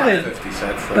look bad. irrelevant. 50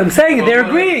 cents. But I'm saying Well, they're what-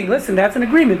 agreeing. Listen, that's an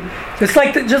agreement. Just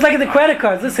like in the credit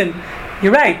cards. Listen,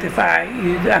 you're right. If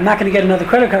I'm not going to get another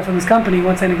credit card from this company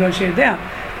once I negotiate it down.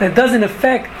 That doesn't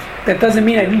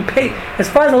mean I didn't pay. As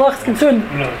far as Allah is concerned,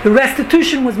 the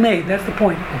restitution was made. That's the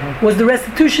point. Was the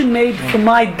restitution made for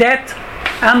my debt?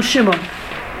 I'm Shimon.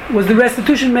 Was the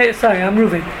restitution made? Sorry, I'm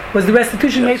Reuven. Was the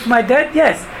restitution made for my debt?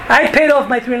 Yes. I paid off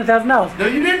my $300,000. No,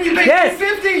 you didn't. You paid Yes.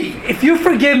 $250. If you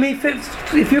forgive me,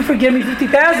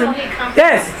 $50,000,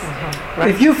 yes.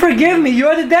 If you forgive me,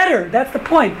 you're the debtor. That's the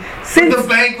point. Since the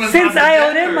bank was since not the I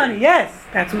owed debtor. him money, yes.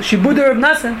 That's what Shibuda Reb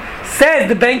Nassan says.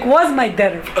 The bank was my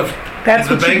debtor. That's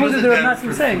The what bank was Shibuda the Reb debtor Nassan for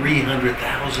is saying.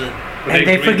 $300,000. And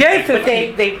they forgave But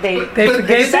 50. they They But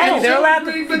forgave settled. 50. They're allowed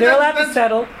But to. They're allowed to that's-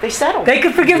 settle. they settled. They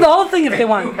could forgive the whole thing if they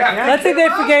want. Yeah. Let's say they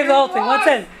forgave the whole thing. One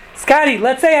second, Scotty.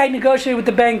 Let's say I negotiated with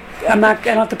the bank. I don't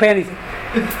have to pay anything.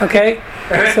 Okay.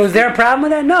 So is there a problem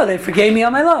with that? No, they forgave me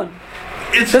on my loan.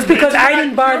 Just because I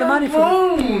didn't borrow the money from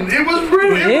loan. It was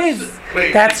rude. It is.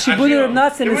 That's Shibuda Reb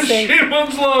Nassan It is was saying.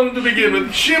 Shimon's loan to begin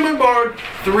with. Shimon borrowed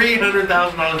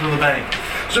 $300,000 from the bank.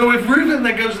 So if Reuben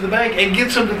then goes to the bank and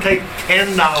gets him to take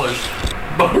 $10,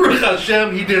 Baruch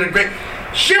Hashem, he did a great.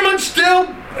 Shimon still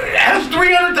has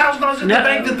 $300,000 in the No.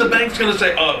 bank that the bank's going to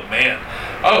say, oh man,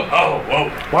 whoa.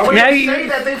 Why would Now you you- say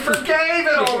that? They forgave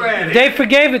it already. They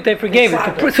forgave it. They forgave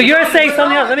it. So you're saying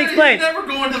something else. Let me explain. He's never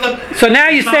going to the. So now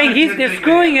you're It's not saying a good they're thing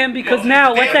screwing to him because Well, now,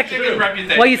 one damn second. chicken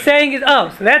reputation. What you're saying is,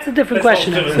 so that's a different That's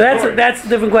question. a whole So different that's a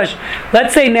different question.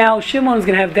 Let's say now Shimon is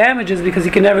going to have damages because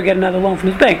he can never get another loan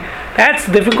from his bank. That's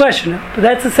a different question. But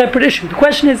that's a separate issue. The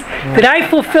question is, did I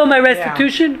fulfill my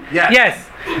restitution? Yes. Yes.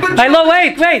 But My you loan.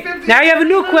 paid Wait. $50 Now you have a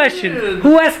new question. million.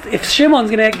 Who has? If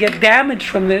Shimon's going to get damaged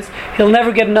from this, he'll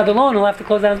never get another loan. He'll have to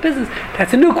close down his business.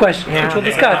 That's a new question, which we'll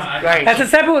discuss. Right. That's a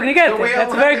separate. We're going to get So there. we That's a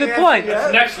don't very have good the point. answer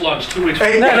yet. Next lunch, 2 weeks.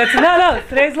 Hey, No, it's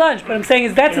today's lunch. But I'm saying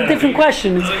is that's a different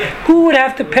question. It's who would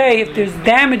have to pay if there's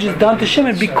damages done to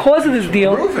Shimon because of this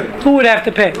deal? Reuven. Who would have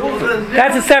to pay?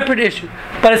 That's a separate issue.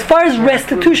 But as far as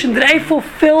restitution, did I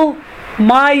fulfill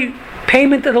my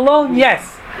payment of the loan?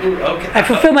 Yes, Okay. I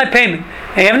fulfilled my payment.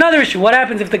 I have another issue. What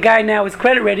happens if the guy now his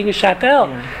credit rating is shot to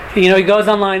hell? You know, he goes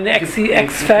online, what's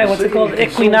it called,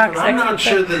 Equinox, I'm not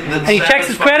sure that and he checks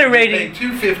his credit rating.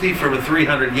 $250 from a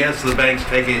 300. Yes, the bank's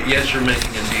taking it. Yes, you're making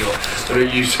a deal. But are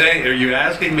you saying? Are you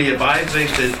asking me if I think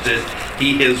that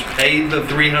he has paid the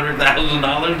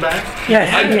 $300,000 back?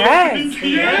 Yes, I he don't has. think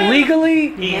he has. Legally,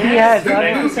 he has.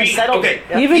 Settled. Okay.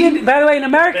 Even in, by the way, in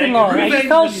American law, I just Reuven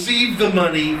told you. received the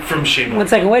money from Shimon. One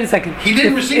second, wait a second. He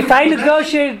didn't receive If it I from the bank.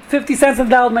 negotiated 50 cents on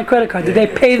the dollar with my credit card, did they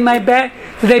pay my back?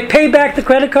 Did they pay back the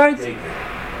credit cards?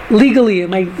 Legally,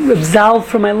 am I absolved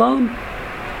from my loan?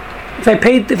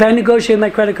 If I negotiated my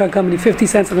credit card company 50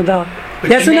 cents on the dollar,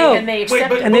 yes or no? And they Wait, accepted.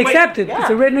 but- And they accepted. Yeah. It's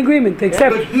a written agreement. They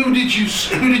accepted. But who did you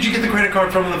get the credit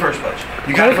card from in the first place?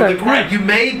 You got it from the Credit card, right. You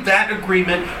made that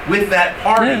agreement with that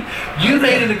party. You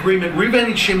made an agreement. Reuven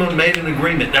and Shimon made an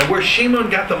agreement. Now where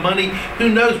Shimon got the money, who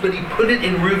knows? But he put it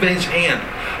in Reuven's hand.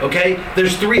 Okay,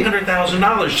 there's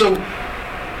 $300,000. So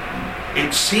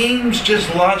it seems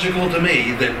just logical to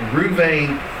me that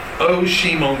Reuven owes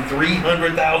Shimon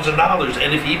 $300,000,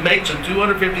 and if he makes a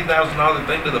 $250,000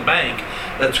 thing to the bank,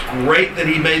 that's great that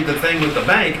he made the thing with the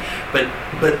bank, but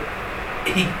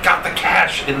he got the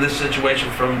cash in this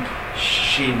situation from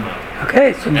Shimon.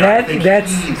 Okay, so And I that think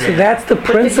that's he so did. that's the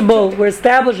principle we're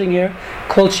establishing here,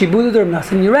 called Shibud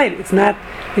Nas. And you're right. It's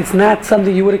not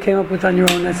something you would have came up with on your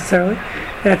own necessarily.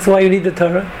 That's why you need the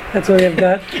Torah. That's why we have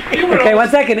God. Okay, 1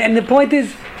 second. And the point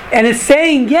is, and it's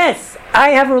saying yes, I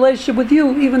have a relationship with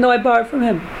you, even though I borrowed from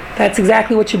him. That's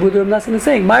exactly what Shibud Nasan is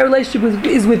saying. My relationship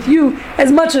is with you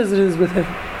as much as it is with him.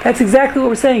 That's exactly what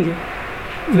we're saying here.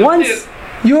 Once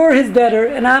you're his debtor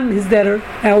and I'm his debtor,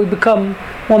 now we become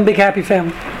one big happy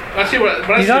family. I see what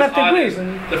I You see don't as have to odd agree, is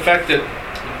but- the fact that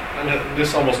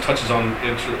this almost touches on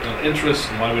interest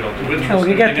and why we don't do interest. Oh,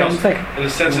 we and can get everything there in a else. second. In a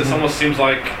sense, it almost seems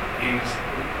like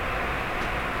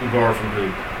we borrow from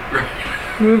who?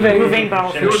 Reuven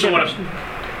borrowed from Who was the Shimon. one?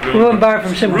 Reuven borrowed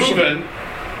from Shimon. Reuven,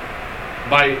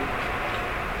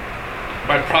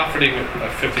 by profiting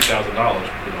at $50,000,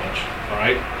 pretty much, all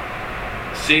right,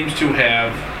 seems to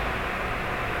have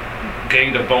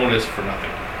gained a bonus for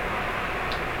nothing.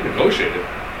 He negotiated.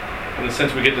 In a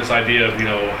sense, we get this idea of,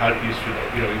 how you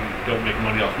don't make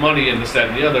money off money and this, that,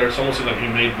 and the other. It's almost like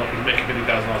he's making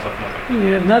 $50,000 off nothing.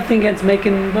 You have nothing against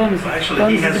making bonuses. Actually,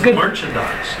 Bonuses he are has good.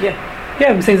 merchandise. Yeah,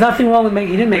 I'm saying there's nothing wrong with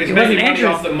making. He didn't But make. he's It wasn't making money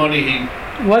off interest. the money he.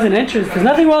 It wasn't interest. There's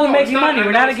nothing wrong with No, it's making not. money. I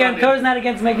We're know not it's against. not. Torah's not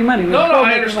against making money. We're No, pro I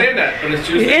making understand money. that, but it's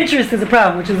The just. interest is the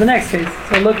problem, which is the next case.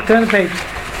 So look, turn the page.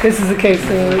 This is the case. I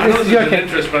This know is there's your an case.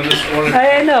 interest, but I just wanted.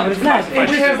 I know, but it's not.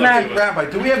 Interest is not. Rabbi,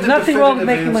 do we have There's the nothing wrong with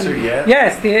definitive making answer money. yet?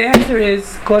 Yes, the answer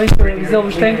is, according to Rabbi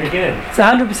Zilberstein, it's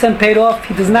 100% paid off.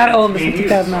 He does not owe him the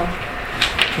 $50,000.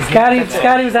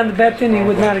 Scotty was on the bet then, he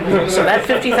would not agree. So that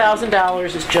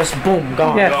 $50,000 is just boom,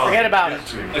 gone. Yes. Forget about it.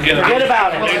 Again, Forget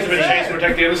about names have been it. changed to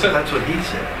protect the innocent. That's what he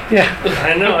said. Yeah.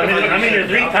 I know. I mean, there's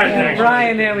 3 times actually.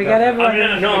 Brian there, we got everyone.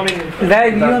 I mean, Is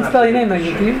that, you don't spell your name like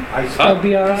that, do you? Spell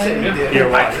B-R-I? you're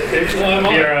right.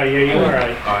 You're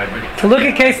right. All right, but So look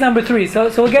at case number 3. So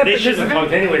we'll get They this. should have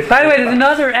talked anyways. By the way, there's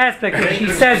another aspect that she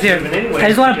says here. I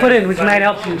just want to put in, which might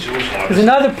help you. There's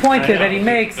another point here that he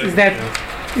makes is that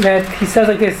he says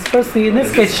like this. Firstly, in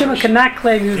this case, Shimon cannot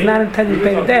claim he was not intending to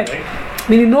pay the debt.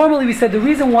 Meaning, normally we said the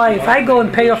reason why if I go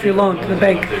and pay off your loan to the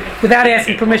bank without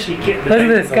asking permission. Listen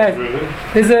to this, guys.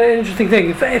 This is an interesting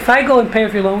thing. If I go and pay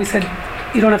off your loan, we said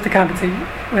you don't have to compensate,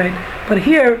 right? But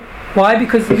here, why?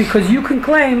 Because you can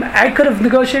claim I could have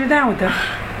negotiated down with them.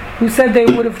 Who said they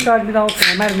would have charged me the whole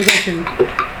thing? I might have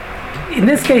negotiated. In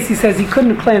this case, he says he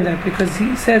couldn't claim that because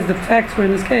he says the facts were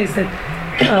in this case that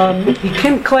he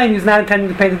can claim he was not intending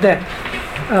to pay the debt.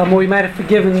 Or he might have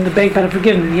forgiven, the bank might have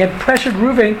forgiven him. He had pressured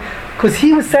Reuven because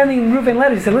he was sending Reuven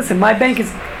letters. He said, listen, my bank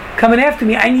is coming after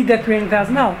me. I need that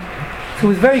 $300,000. So it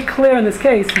was very clear in this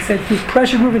case. He said he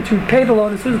pressured Reuven to pay the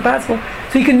loan as soon as possible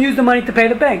so he can use the money to pay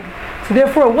the bank. So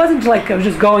therefore, it wasn't like I was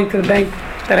just going to the bank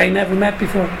that I never met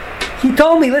before. He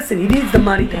told me, listen, he needs the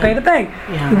money to pay the bank.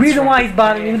 Yeah, The reason that's why right. he's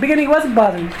bothering me, in the beginning he wasn't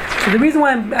bothering me. So the reason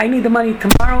why I need the money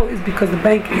tomorrow is because the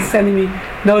bank is sending me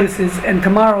notices, and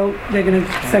tomorrow they're going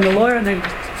to send a lawyer, and then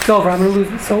it's over, I'm going to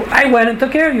lose it. So I went and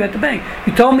took care of you at the bank.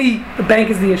 You told me the bank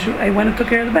is the issue, I went and took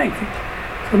care of the bank.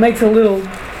 So it makes it a little,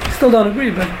 still don't agree,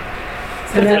 but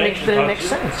But that- that makes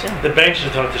sense, yeah. The bank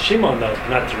should talk to Shimon though,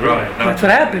 not to Right. Reuven. that's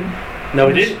what happened. No,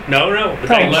 he didn't. No. The No,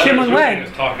 bank Shimon Letters, went. Reuven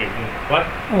is talking. What?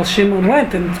 Well, Shimon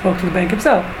went and spoke to the bank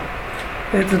himself.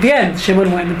 At the end,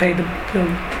 Shimon went and paid the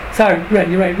sorry, right,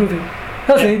 you're right, Reuven.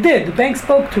 No, so he did. The bank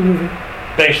spoke to Reuven.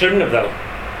 Bank shouldn't have though.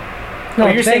 No,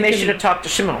 Well, you're saying bank they should didn't. have talked to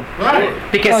Shimon. Right.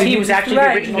 Because Oh, he you- was actually right.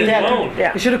 the original His debtor. loan.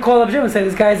 Yeah. They should have called up Jim and said,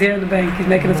 this guy's here in the bank. He's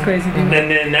making us crazy. And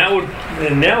then that would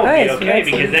Right, be so okay that's-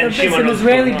 because then it's Shimon an knows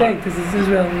Israeli what's going bank. This is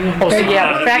Israel. Oh, so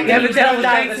yeah, the fact Yeah, that he but that was left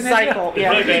out banks of in the cycle. Israel. Yeah,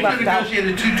 Right, he You left out.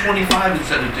 negotiated 225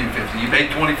 instead of 250. You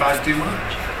paid 25 too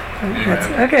much.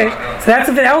 Okay, so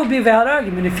that would be a valid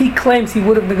argument if he claims he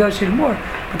would have negotiated more.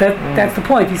 But that's the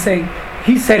point. He said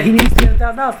he needs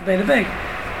 $300,000 to pay the bank.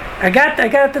 I got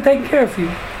to take care of you.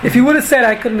 If he would have said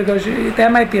I couldn't negotiate,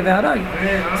 that might be a valid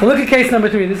argument. So look at case number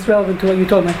 3. This is relevant to what you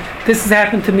told me. This has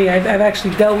happened to me. I've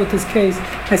actually dealt with this case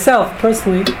myself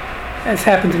personally. It's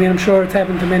happened to me. I'm sure it's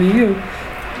happened to many of you.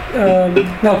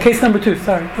 No, case number 2.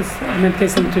 Sorry, I meant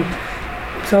case number 2.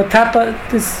 So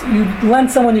you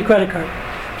lend someone your credit card.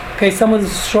 Okay,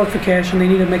 someone's short for cash and they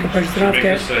need to make a purchase. They don't Make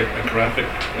have this cash. a graphic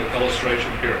illustration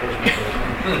here. Here's my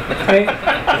phone.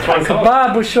 Right? So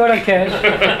Bob was short on cash.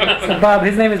 So Bob,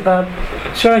 his name is Bob,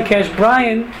 short on cash.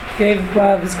 Brian gave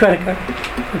Bob his credit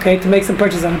card, okay, to make some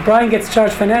purchase on it. Brian gets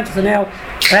charged financial. So now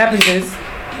what happens is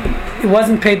it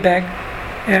wasn't paid back,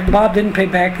 and Bob didn't pay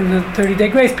back in the 30-day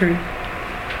grace period.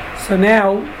 So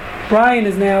now Brian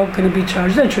is now going to be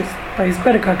charged interest by his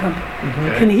credit card company.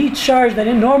 Can he charge that?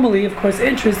 And normally, of course,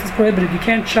 interest is prohibited. You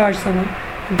can't charge someone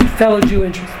fellow Jew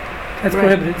interest. That's Right.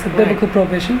 prohibited. It's a biblical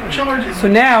prohibition. Charges. So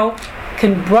now,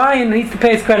 Brian needs to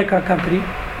pay his credit card company,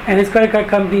 and his credit card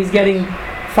company is getting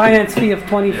finance fee of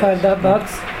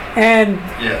 $25 and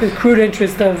Yes. accrued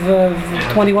interest of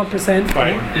 21%.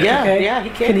 Right. Yeah, Okay. yeah, he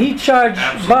can. Can he charge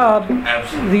Absolutely. Bob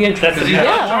Absolutely. the interest? Because he's Yeah.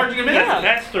 not charging him Yeah. anything.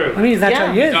 That's true. I mean, he's not Yeah.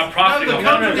 charging. He He's is. not profiting No, on the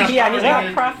it. company's Yeah, he's charging not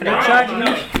it. profiting. Right. Charging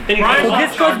him. Then he Brian's So not this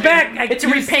goes charging back. him. It's a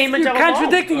repayment You're of a loan.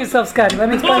 contradicting yourself, Scotty. Let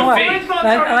me explain why. Brian's not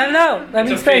Let charging me It's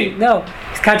a explain. fee. No,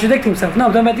 he's contradicting himself. No,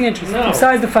 don't about the interest. No.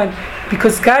 Besides the fund,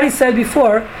 because Scotty said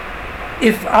before,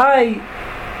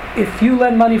 if you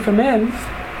lend money from him,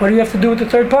 what do you have to do with the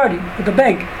third party, with the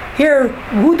bank? Here,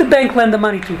 who the bank lend the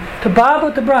money to? To Bob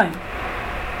or to Brian?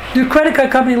 The credit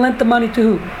card company lent the money to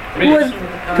who? Who was to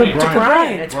Brian.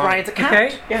 Brian? It's Brian's account.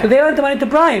 Okay, Yeah. so they lent the money to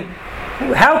Brian.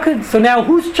 So now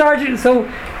who's charging? So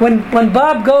when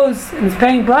Bob goes and is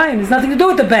paying Brian, it's nothing to do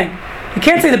with the bank. You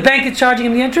can't say the bank is charging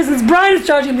him the interest. It's Brian is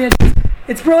charging him the interest.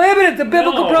 It's prohibited. The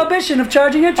biblical No. prohibition of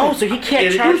charging interest. Oh, so he can't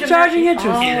It- charge Who's him charging that?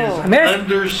 interest? Oh. It is I'm asking.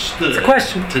 understood It's a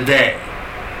question. today,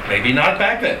 maybe not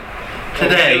back then.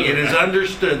 Today, it is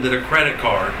understood that a credit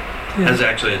card has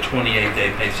actually a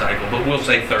 28-day pay cycle, but we'll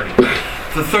say 30.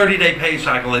 The 30-day pay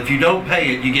cycle, if you don't pay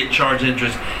it, you get charged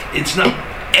interest. It's not,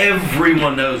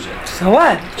 everyone knows it. So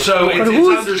what? So But it's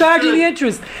who's understood. charging the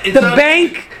interest? It's The un-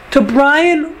 bank to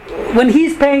Brian when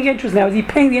he's paying interest now. Is he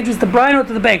paying the interest to Brian or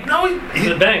to the bank? No, The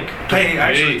he's bank. paying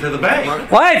actually to the bank.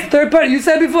 Why? It's third party. You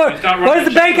said before. He's not What does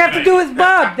the running bank the have to do with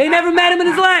Bob? They never met him in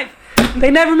his life.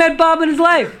 They never met Bob in his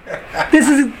life. This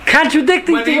is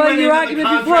contradicting When to he what went your into the argument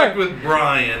contract before. with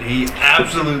Brian, he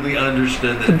absolutely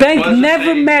understood that The bank it wasn't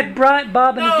never paid. met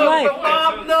Bob in his No, life. but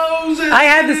Bob knows it. I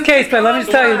had this case, but let me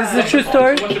just tell you, this is a true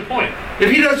story. What's your point? If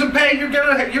he doesn't pay, you're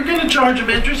gonna charge him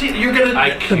interest. You're gonna.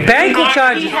 The bank will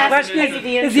charge He you. The has to question pay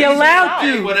the is he interest allowed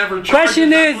Pay to? whatever charges Question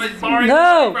that is, place borrowing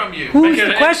no. money from you. Who's Make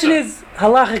the an question answer. is,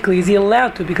 halachically, is he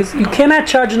allowed to? Because you cannot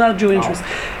charge an undue interest.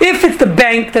 If it's the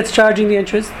bank that's charging the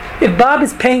interest, if Bob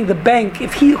is paying the bank,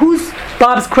 who's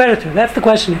Bob's creditor? That's the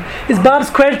question. Is Bob's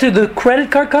creditor the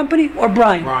credit card company or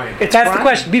Brian? Brian. It's That's the Brian.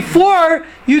 question. Before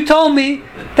you told me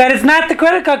that it's not the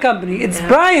credit card company, it's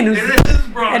Brian who's. It is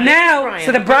Brian. And now, Brian.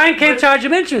 so that Brian can't charge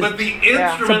him interest. But the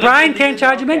instrument. So Brian can't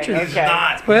charge him Okay, interest. He's okay.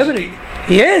 not. Prohibited.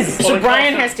 He is. So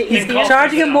Brian has to eat the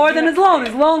Charging him more than his loan.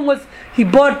 His loan was he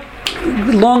bought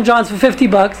Long Johns for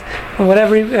 $50 or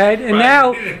whatever, right? And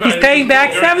now he's paying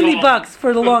back $70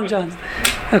 for the Long Johns.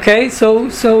 Okay, so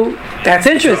that's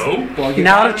interest. So? You're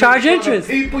not allowed to charge interest.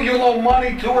 People you loan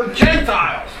money to are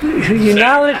Gentiles. You're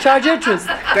not allowed to charge interest.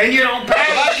 Then you don't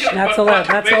pay. That's allowed.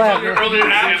 That's Based on your allowed. earlier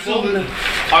example,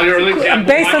 on your earlier example,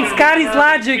 Based on Michael, Scotty's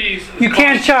logic, fees you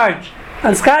can't cost- charge.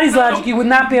 On Scotty's logic, you would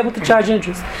not be able to charge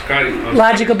interest. Scotty,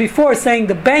 Logical before saying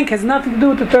the bank has nothing to do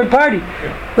with the third party,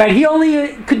 right? He only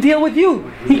could deal with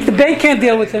you. The bank can't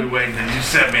deal with him, Wait, then you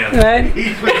set me up. right?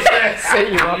 He's been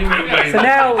saying. So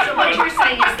now, So what you're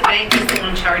saying is the bank is the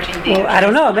one charging the well, I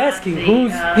don't know. I'm interest, asking not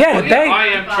who's the, yeah the I bank.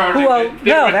 am charging.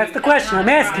 No, that's the question. I'm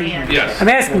asking. Yes. I'm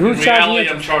asking who's In charging reality,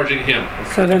 it. I'm charging him.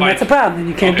 So then that's a problem. Then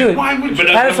you can't Okay. do it. Why would you?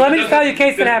 All right, so let me just tell you a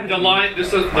case that the, happened. The line,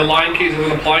 the line case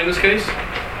doesn't apply in this case.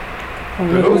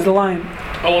 Who's the line?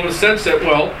 Oh, in the sense that,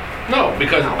 well, no,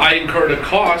 because I incurred a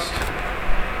cost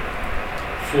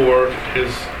for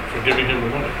giving him the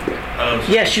money.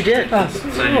 Yes, you did. Oh,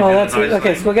 well, that's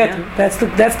okay. So we'll get to it.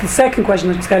 That's the second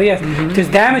question that Scotty asked. If there's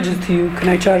damages to you, can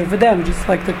I charge it for damages?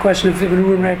 Like the question of if a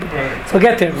room rape. So we'll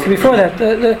get there. So before that,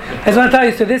 I just want to tell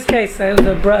you. So this case, I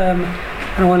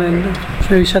don't want to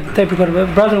maybe shut the tape recorder. But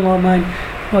a brother-in-law of mine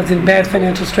was in bad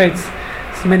financial straits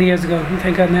many years ago. And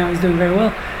thank God now he's doing very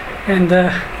well. And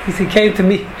he came to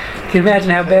me. You can imagine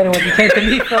how bad it was. He came to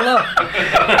me for a loan.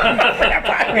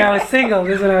 When I was single.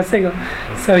 This is when I was single.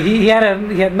 So he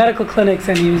had medical clinics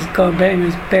and he was going bad. It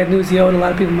was bad news. He owed a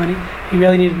lot of people money. He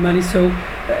really needed money. So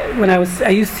I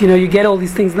used to, you get all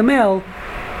these things in the mail,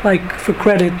 like for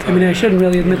credit. I mean, I shouldn't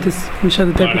really admit this. Let me shut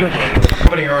the tape recorder.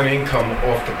 Company earn income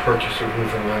off the purchase of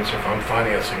Reuven Lenzer if I'm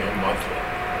financing him monthly.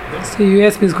 So you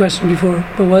asked me this question before,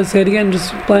 but what? Say it again.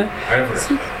 Just play. I never asked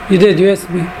that. You did. You asked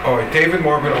me. All right, David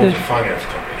Marvin owns a finance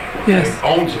company. Yes. He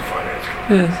owns a finance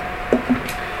company.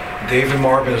 Yes. David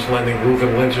Marvin is lending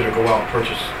Reuven Lenzer to go out and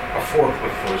purchase a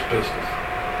forklift for his business.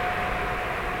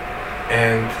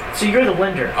 And So you're the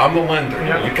lender. I'm the lender. You're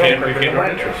not You the can't broker, but the earn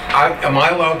lender. interest. Am I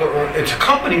allowed to earn? It's a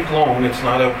company loan. It's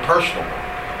not a personal loan.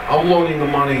 I'm loaning the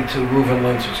money to Reuven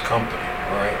Lenzer's company.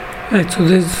 All right. Right. So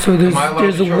there's Am I allowed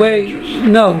there's to a charge way. interest?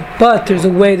 No, but there's a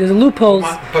way. There's a loophole.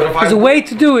 But if There's a way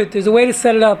to do it. There's a way to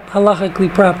set it up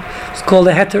halachically proper. It's called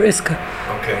a heter iska.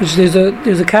 Okay. Which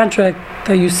there's a contract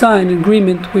that you sign, an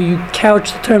agreement where you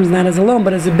couch the terms not as a loan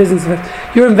but as a business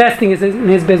investment. You're investing in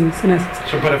his business in essence.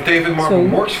 So, but if David Marvin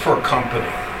So- works for a company,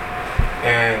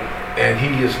 and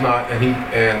he is not, and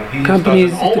he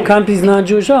Companies, doesn't if the own, company's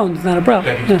non-Jewish owned, it's not a problem.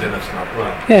 then Yeah, then it's not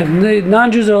right. yeah, the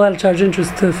non-Jews are allowed to charge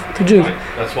interest to Jews. Right?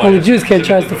 That's why Only it's Jews can't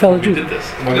charge the fellow specifically Jews. we did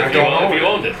this. When I If don't you own if you it.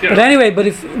 owned it, yeah. But anyway,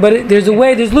 there's a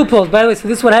way, there's loopholes. By the way, so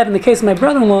this is what happened in the case of my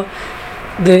brother-in-law.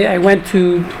 I went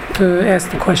to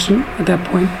ask the question at that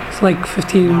point. It's like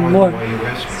 15 Now I know more. why you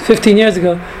asked me. 15 years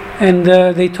ago, and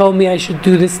they told me I should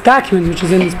do this document, which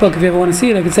is in this book. If you ever want to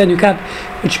see it, I can send you a copy,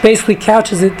 which basically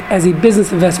couches it as a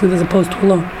business investment as opposed to a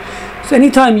loan. So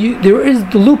anytime there is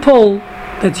the loophole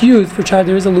that's used for child,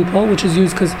 there is a loophole which is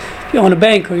used because if you own a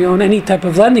bank or you own any type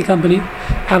of lending company,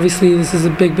 obviously this is a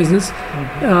big business.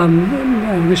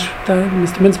 I wish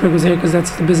Mr. Mintzberg was here because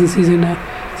that's the business he's in.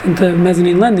 It's into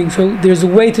mezzanine lending. So there's a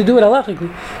way to do it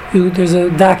halachically. There's a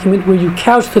document where you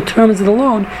couch the terms of the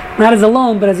loan, not as a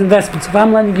loan but as investment. So if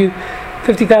I'm lending you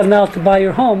 $50,000 to buy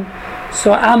your home,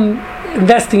 so I'm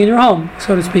investing in your home,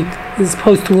 so to speak, as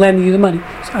opposed to lending you the money.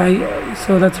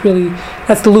 So that's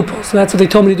the loophole. So that's what they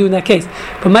told me to do in that case.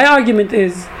 But my argument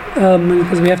is,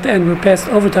 because we have to end, we're past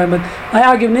overtime. But my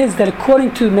argument is that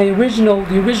according to the original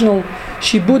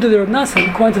Shibud of the Rav Nassan,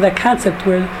 according to that concept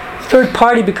where third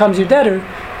party becomes your debtor,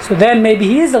 so then maybe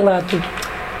he is allowed to.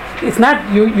 It's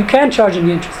not you can't charge him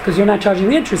the interest because you're not charging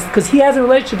the interest because he has a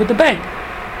relationship with the bank.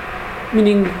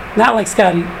 Meaning not like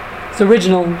Scotty, it's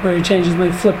original where he changes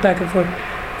my flip back and forth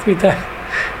 3 times.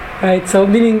 right? So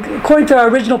meaning, according to our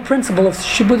original principle of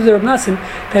Shibud Reb Nassim,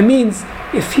 that means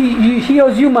if he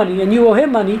owes you money and you owe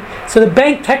him money, so the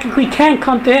bank technically can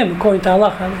come to him, according to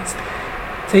Allah at least.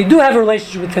 So you do have a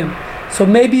relationship with him. So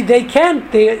maybe they can.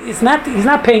 He's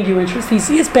not paying you interest. He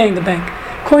is paying the bank.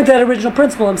 According to that original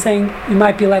principle, I'm saying you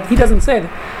might be allowed. He doesn't say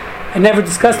that. I never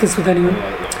discussed this with anyone.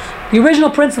 The original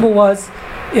principle was,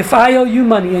 if I owe you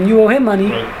money and you owe him money,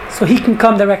 so he can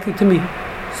come directly to me.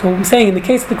 So I'm saying, in the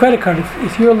case of the credit card,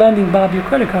 if you're lending Bob your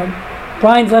credit card,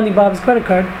 Brian's lending Bob's credit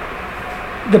card,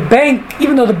 the bank,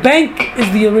 even though the bank is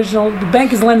the original, the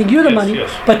bank is lending you the money,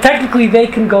 but technically they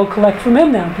can go collect from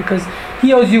him now because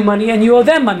he owes you money and you owe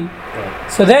them money.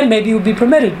 So then maybe it would be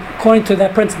permitted, according to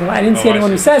that principle. I didn't see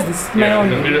anyone who says this. We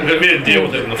didn't deal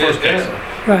with it in the first case.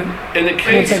 Right. In the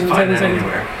case, I have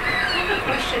a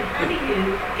question. How do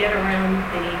you get around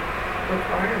the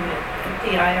requirement that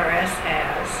the IRS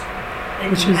has that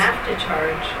Which you is- have to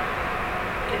charge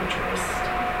interest?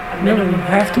 A No, minimum you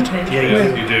have to? amount of interest?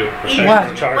 Yeah, you do. Even- Why?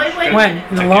 Wait a When? minute.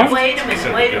 In the loan? Wait a minute.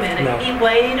 No. Wait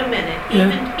a minute.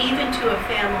 Yeah. Even to a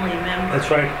family member. That's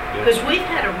right. Because we've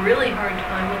had a really hard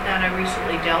time with that. I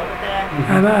recently dealt with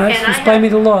that. Explain me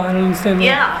the law. I don't understand the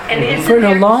law. Yeah, and isn't For a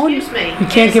there, loan, excuse me. you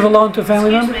can't give a loan to a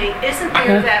family member? Excuse me, isn't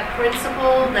there Yeah. that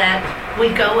principle that we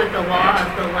go with the law of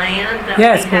the land? That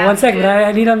Yes, we but have one second. to-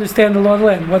 I need to understand the law of the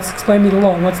land. Explain me the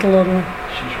law. What's the law of the land?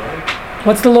 She's right.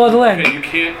 What's the law of the land?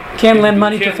 Okay, you Can't lend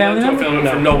money you to a family lend member?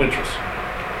 for no interest.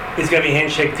 It's got to be a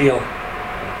handshake deal.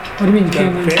 What do you mean you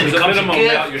can't lend? Fair- There's a becomes a minimum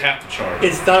gift. amount you have to charge.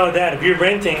 It's not all that. If you're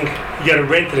renting, you got to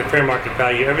rent at a fair market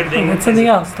value. Everything. That's something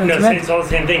else. That's No, rent. it's all the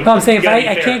same thing. No, I'm saying if You gotta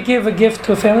I be fair. can't give a gift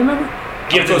to a family member,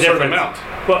 Gift to a is certain different. amount.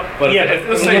 Well, But yeah, if- but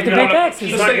let's you say have to you pay know, taxes.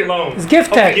 It's not your loan. It's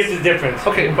gift Okay, tax. gift is different.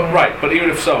 Okay, but even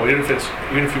if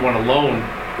you want a loan,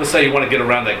 let's say you want to get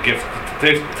around that gift.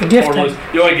 The gift total tax. is-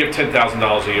 you only give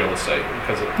 $10,000 a year, let's say,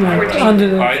 because of Right, 14. under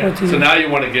the All right. 14. So now you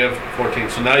want to give 14.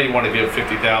 So now you want to give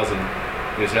 50,000.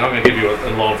 You say, I'm going to give you a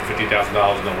loan for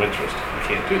 $50,000 no interest.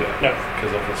 You can't do that. No.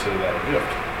 Because they'll consider that a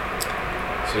gift.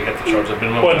 So you have to charge a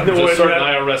minimum. Well, There's a certain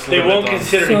well, IRS They limit won't on-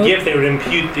 consider So- it a gift. They would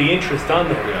impute the interest on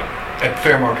there. Yeah. At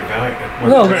fair market value.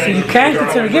 No, Right. so you can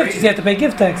consider gifts. You have to pay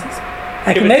gift taxes.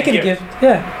 I If can it's make a it a gift. gift.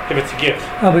 Yeah. If it's a gift,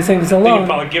 Oh, but saying it's a they can loan.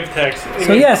 file a gift tax.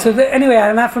 So yeah, anyway,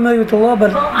 I'm not familiar with the law,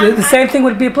 but Well, the same thing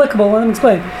would be applicable. Let me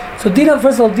explain. So Dina,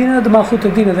 first of all, Dina the Malchut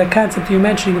of Dina, that concept you're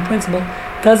mentioning, the principle,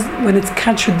 does when it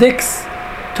contradicts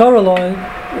Torah law.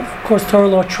 Of course, Torah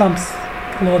law trumps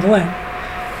the law of the land.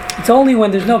 It's only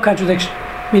when there's no contradiction.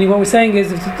 Meaning, what we're saying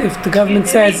is, if the government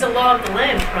You mean says the law of the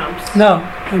land trumps. no,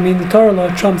 I mean the Torah law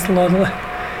trumps the law of the land.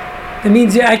 It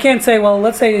means I can't say, well,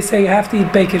 let's say they say you have to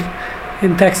eat bacon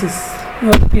in Texas. You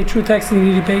know, to be a true Texan, you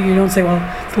need to eat bacon. You don't say, well,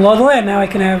 it's the law of the land. Now I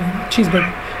can have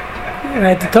cheeseburger.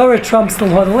 Right? The Torah trumps the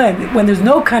law of the land. When there's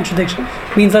no contradiction,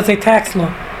 it means, let's say, tax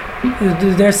law.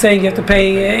 They're saying you have to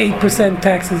pay 8%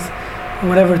 taxes, or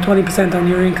whatever, 20% on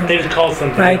your income. They just call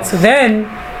something Right? else. So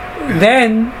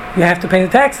then you have to pay the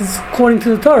taxes according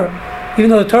to the Torah. Even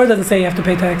though the Torah doesn't say you have to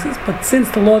pay taxes, but since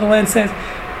the law of the land says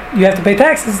you have to pay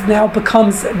taxes, now it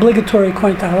becomes obligatory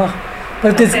according to Allah.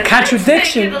 But if there's a Okay,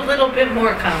 contradiction, Let's make it a little bit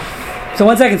more complicated. so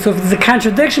one second, so if there's a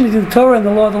contradiction between the Torah and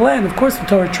the law of the land, of course the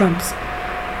Torah trumps.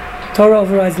 The Torah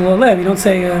overrides the law of the land. You don't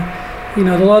say,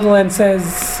 the law of the land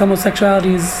says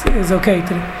homosexuality is okay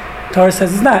today. The Torah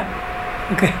says it's not.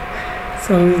 Okay.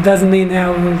 So it doesn't mean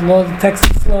now the law, the Texas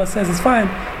law says it's fine.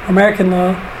 American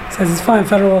law says it's fine.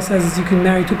 Federal law says you can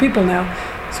marry two people now.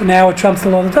 So now it trumps the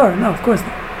law of the Torah. No, of course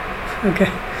not. Okay.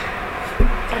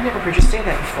 I never heard you say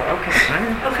that before. Okay,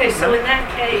 fine. Okay, so in that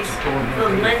case, the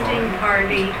lending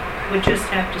party would just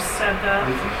have to suck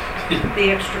up the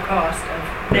extra cost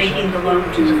of making the loan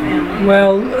to the family.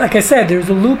 Well, like I said, there's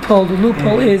a loophole. The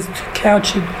loophole is to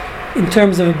couch it in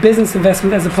terms of a business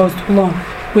investment as opposed to a loan.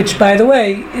 Which, by the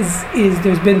way, is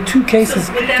there's been two cases,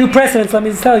 So would that two be- precedents. Let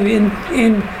me just tell you,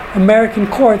 in American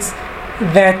courts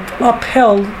that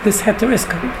upheld this heter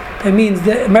iska. That means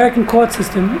the American court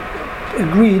system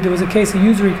agreed. There was a case of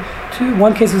usury.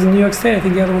 One case was in New York State, I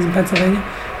think the other was in Pennsylvania,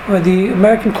 where the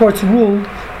American courts ruled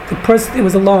the person, it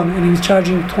was a loan, and he was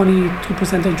charging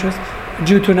 22% interest. A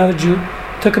Jew to another Jew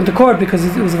took him to court because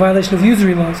it was a violation of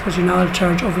usury laws, which you're not allowed to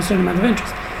charge over a certain amount of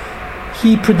interest.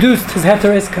 He produced his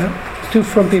heter iska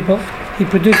from people. He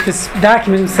produced this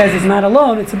document that says it's not a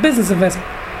loan, it's a business investment,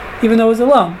 even though it was a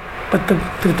loan. But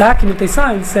the document they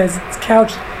signed says it's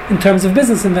couched in terms of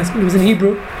business investment. It was in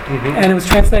Hebrew, and it was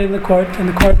translated in the court, and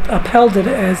the court upheld it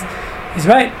as he's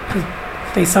right.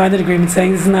 They signed an agreement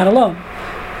saying this is not a loan.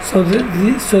 So the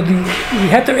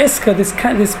heter iska,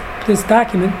 this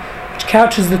document, which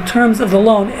couches the terms of the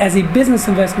loan as a business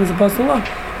investment as opposed to a loan,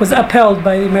 was upheld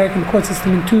by the American court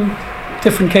system in two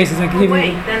different cases. I can Well, give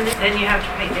wait, you. then you have to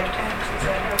pay gift tax, is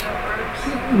that how that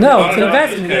works? No, it's an No,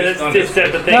 investment.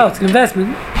 That's the thing. No, it's an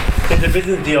investment. It's a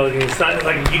business deal. It's not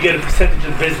like you get a percentage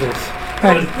of business.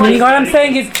 Right. Meaning what I'm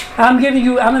saying is, I'm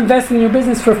investing in your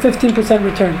business for 15%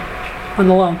 return on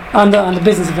the loan, on the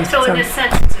business investment. So in Sorry. a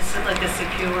sense, it's like a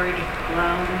secured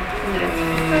loan?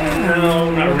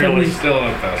 No, not really. It's still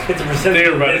an investment. It's a percentage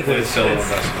of Theoretically, it's business. still an It's-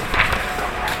 investment.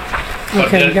 But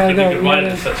Okay, then you gotta if go. you could You find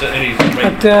gotta- it such a- any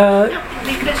But No,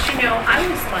 because, I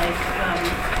was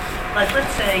like,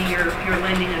 let's say you're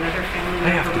lending another family I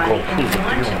have member to money go and you prove it.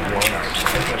 want You to don't not want charge it.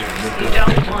 the interest. You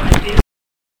don't want to do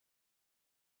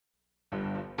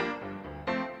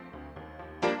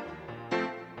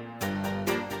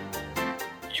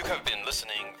You have been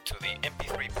listening to the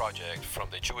MP3 project from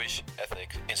the Jewish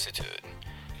Ethics Institute.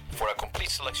 For a complete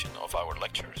selection of our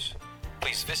lectures,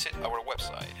 please visit our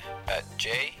website at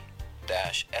j-ethics.org.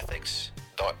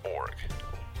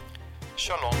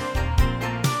 Shalom.